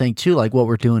that's the thing too, like what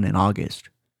we're doing in August.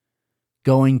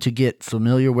 Going to get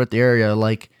familiar with the area,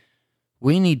 like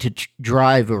we need to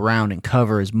drive around and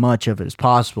cover as much of it as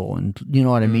possible. And you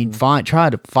know what I mean? Try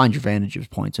to find your vantage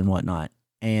points and whatnot.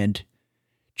 And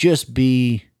just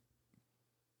be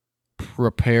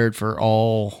prepared for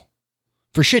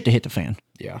shit to hit the fan.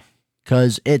 Yeah.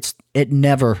 Because it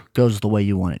never goes the way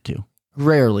you want it to.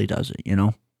 Rarely does it, you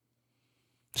know?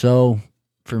 So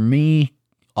for me,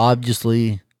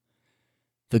 obviously,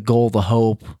 the goal, the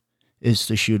hope is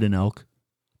to shoot an elk.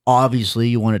 Obviously,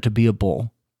 you want it to be a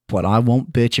bull, but I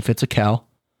won't bitch if it's a cow.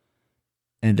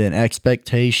 And then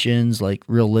expectations, like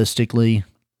realistically,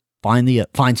 find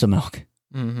some elk.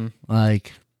 Mm-hmm.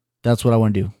 Like, that's what I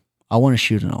want to do. I want to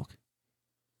shoot an elk.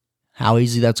 How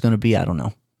easy that's going to be, I don't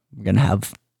know. We're going to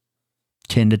have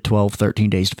 10 to 12, 13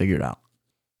 days to figure it out.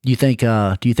 Do you think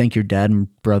your dad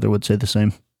and brother would say the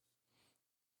same?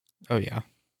 Oh, yeah.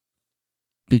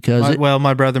 Because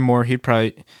my brother more, he'd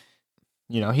probably,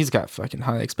 he's got fucking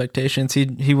high expectations.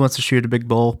 He wants to shoot a big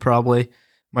bull, probably.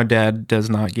 My dad does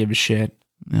not give a shit.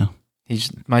 Yeah.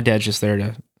 My dad's just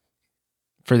there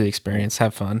for the experience,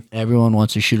 have fun. Everyone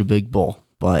wants to shoot a big bull,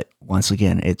 but once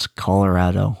again, it's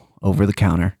Colorado over the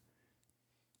counter.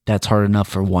 That's hard enough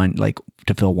for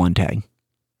to fill one tag.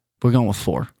 We're going with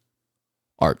 4.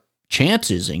 Our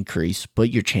chances increase,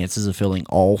 but your chances of filling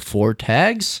all 4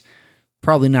 tags,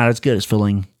 probably not as good as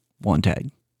filling 1 tag.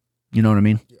 You know what I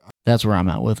mean? Yeah. That's where I'm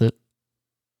at with it.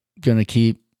 Gonna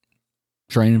keep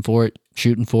training for it,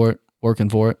 shooting for it, working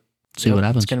for it, see what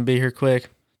happens. It's gonna be here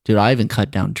quick. Dude, I even cut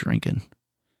down drinking.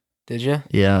 Did you?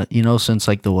 Yeah, since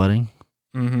like the wedding,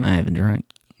 I haven't drank.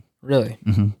 Really?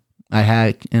 Mm-hmm. I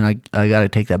had, and I got to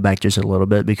take that back just a little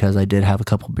bit because I did have a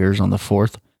couple beers on the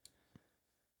 4th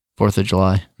of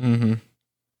July. Mm-hmm.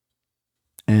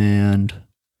 And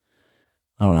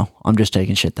I don't know. I'm just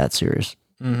taking shit that serious.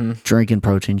 Mm-hmm. Drinking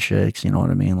protein shakes, you know what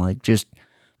I mean? Like, just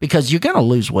because you're going to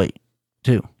lose weight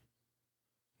too.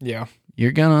 Yeah.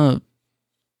 You're going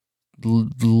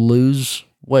to lose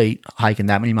weight hiking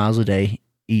that many miles a day,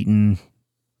 eating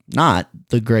not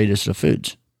the greatest of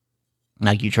foods.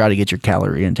 Like, you try to get your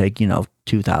calorie intake,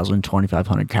 2,000,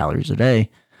 2,500 calories a day,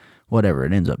 whatever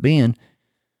it ends up being,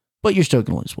 but you're still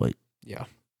going to lose weight. Yeah.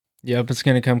 Yep, it's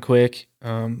going to come quick.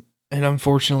 And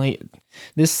unfortunately,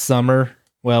 this summer,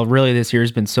 well, really this year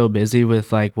has been so busy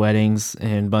with like weddings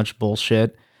and a bunch of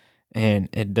bullshit. And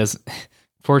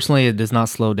fortunately, it does not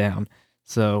slow down.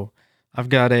 So I've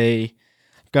got a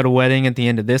wedding at the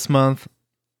end of this month.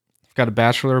 I've got a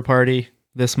bachelor party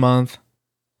this month.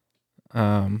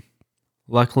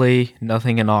 Luckily,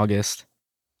 nothing in August,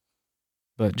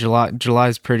 but July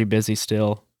is pretty busy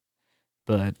still,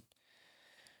 but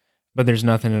there's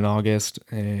nothing in August.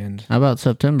 And how about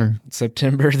September?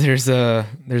 September, there's a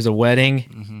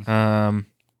wedding,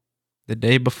 the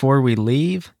day before we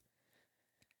leave,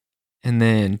 and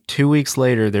then 2 weeks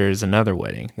later, there's another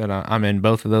wedding that I'm in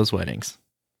both of those weddings.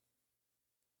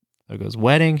 So it goes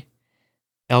wedding,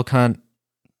 elk hunt,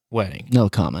 wedding. No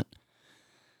comment.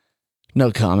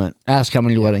 Ask how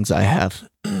many weddings I have.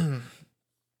 How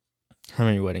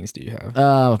many weddings do you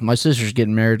have? My sister's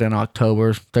getting married in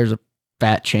October. There's a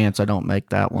fat chance I don't make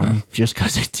that one just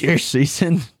because it's deer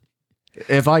season.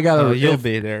 If I got you'll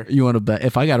be there. You want to bet?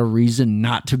 If I got a reason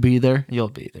not to be there, You'll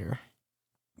be there.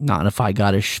 not if I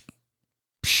got a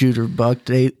shooter buck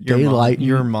daylight.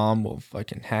 Your mom will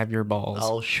fucking have your balls.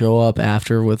 I'll show up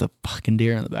after with a fucking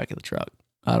deer in the back of the truck.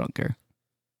 I don't care.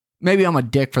 Maybe I'm a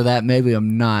dick for that. Maybe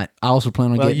I'm not. I also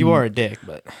plan on getting... you are a dick,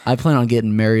 but... I plan on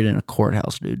getting married in a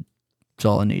courthouse, dude. That's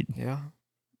all I need. Yeah.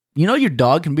 Your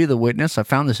dog can be the witness. I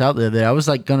found this out the other day. I was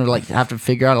like going to have to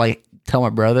figure out, tell my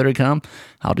brother to come.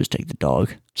 I'll just take the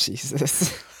dog.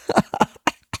 Jesus.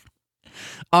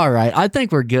 All right. I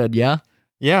think we're good, yeah?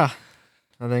 Yeah,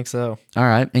 I think so. All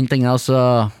right. Anything else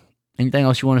you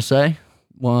want to say?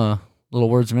 Little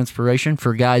words of inspiration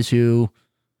for guys who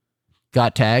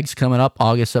got tags coming up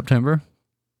August, September?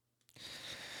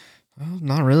 Well,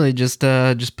 not really. Just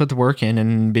put the work in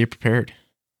and be prepared.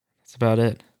 That's about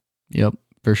it. Yep,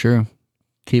 for sure.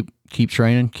 Keep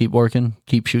training, keep working,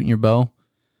 keep shooting your bow.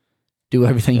 Do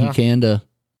everything you can to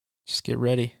just get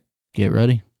ready. Get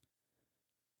ready.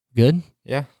 Good?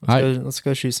 Yeah. Let's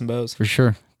go shoot some bows. For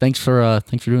sure. Thanks for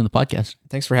doing the podcast.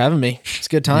 Thanks for having me. It's a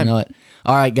good time. You know it.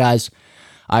 All right, guys.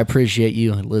 I appreciate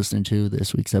you listening to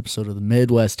this week's episode of the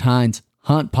Midwest Hinds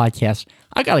Hunt Podcast.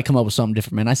 I got to come up with something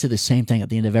different, man. I say the same thing at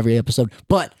the end of every episode.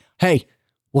 But hey,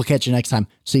 we'll catch you next time.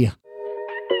 See ya.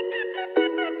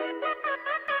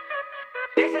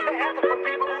 This is the anthem for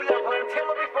people who love hunting.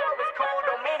 Timber before it was cool,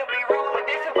 don't mean to be rude, but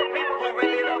this is for people who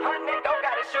really love hunting and don't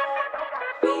gotta shoot.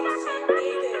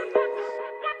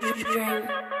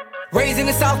 Raised in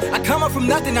the South, I come up from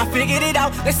nothing, I figured it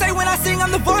out. They say when I sing, I'm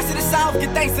the voice of the South.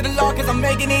 Give thanks to the Lord, cause I'm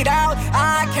making it out.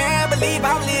 I can't believe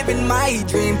I'm living my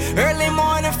dream. Early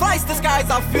morning flights, the skies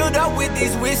are filled up with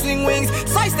these whistling wings.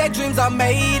 Sights that dreams are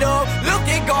made of. Look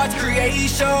at God's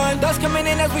creation. Dust coming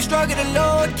in as we struggle to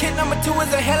load. Kid number 2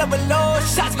 is a hell of a load.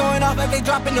 Shots going off as they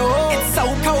dropping the hood. It's so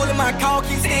cold and my call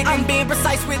keeps hitting. I'm being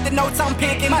precise with the notes I'm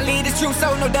picking. My lead is true,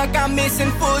 so no duck I'm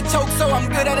missing. Full choke, so I'm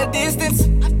good at a distance.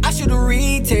 I shoot a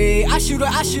retake. I shoot a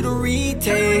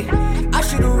retake. I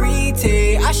shoot a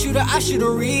retake. I shoot a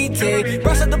retake.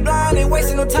 Brush up the blind, ain't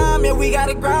wasting no time. Yeah, we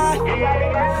gotta grind.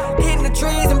 Hitting the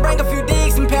trees and bring a few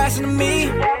digs and passing to me.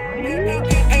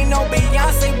 Ain't no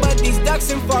Beyonce, but these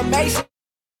ducks in formation.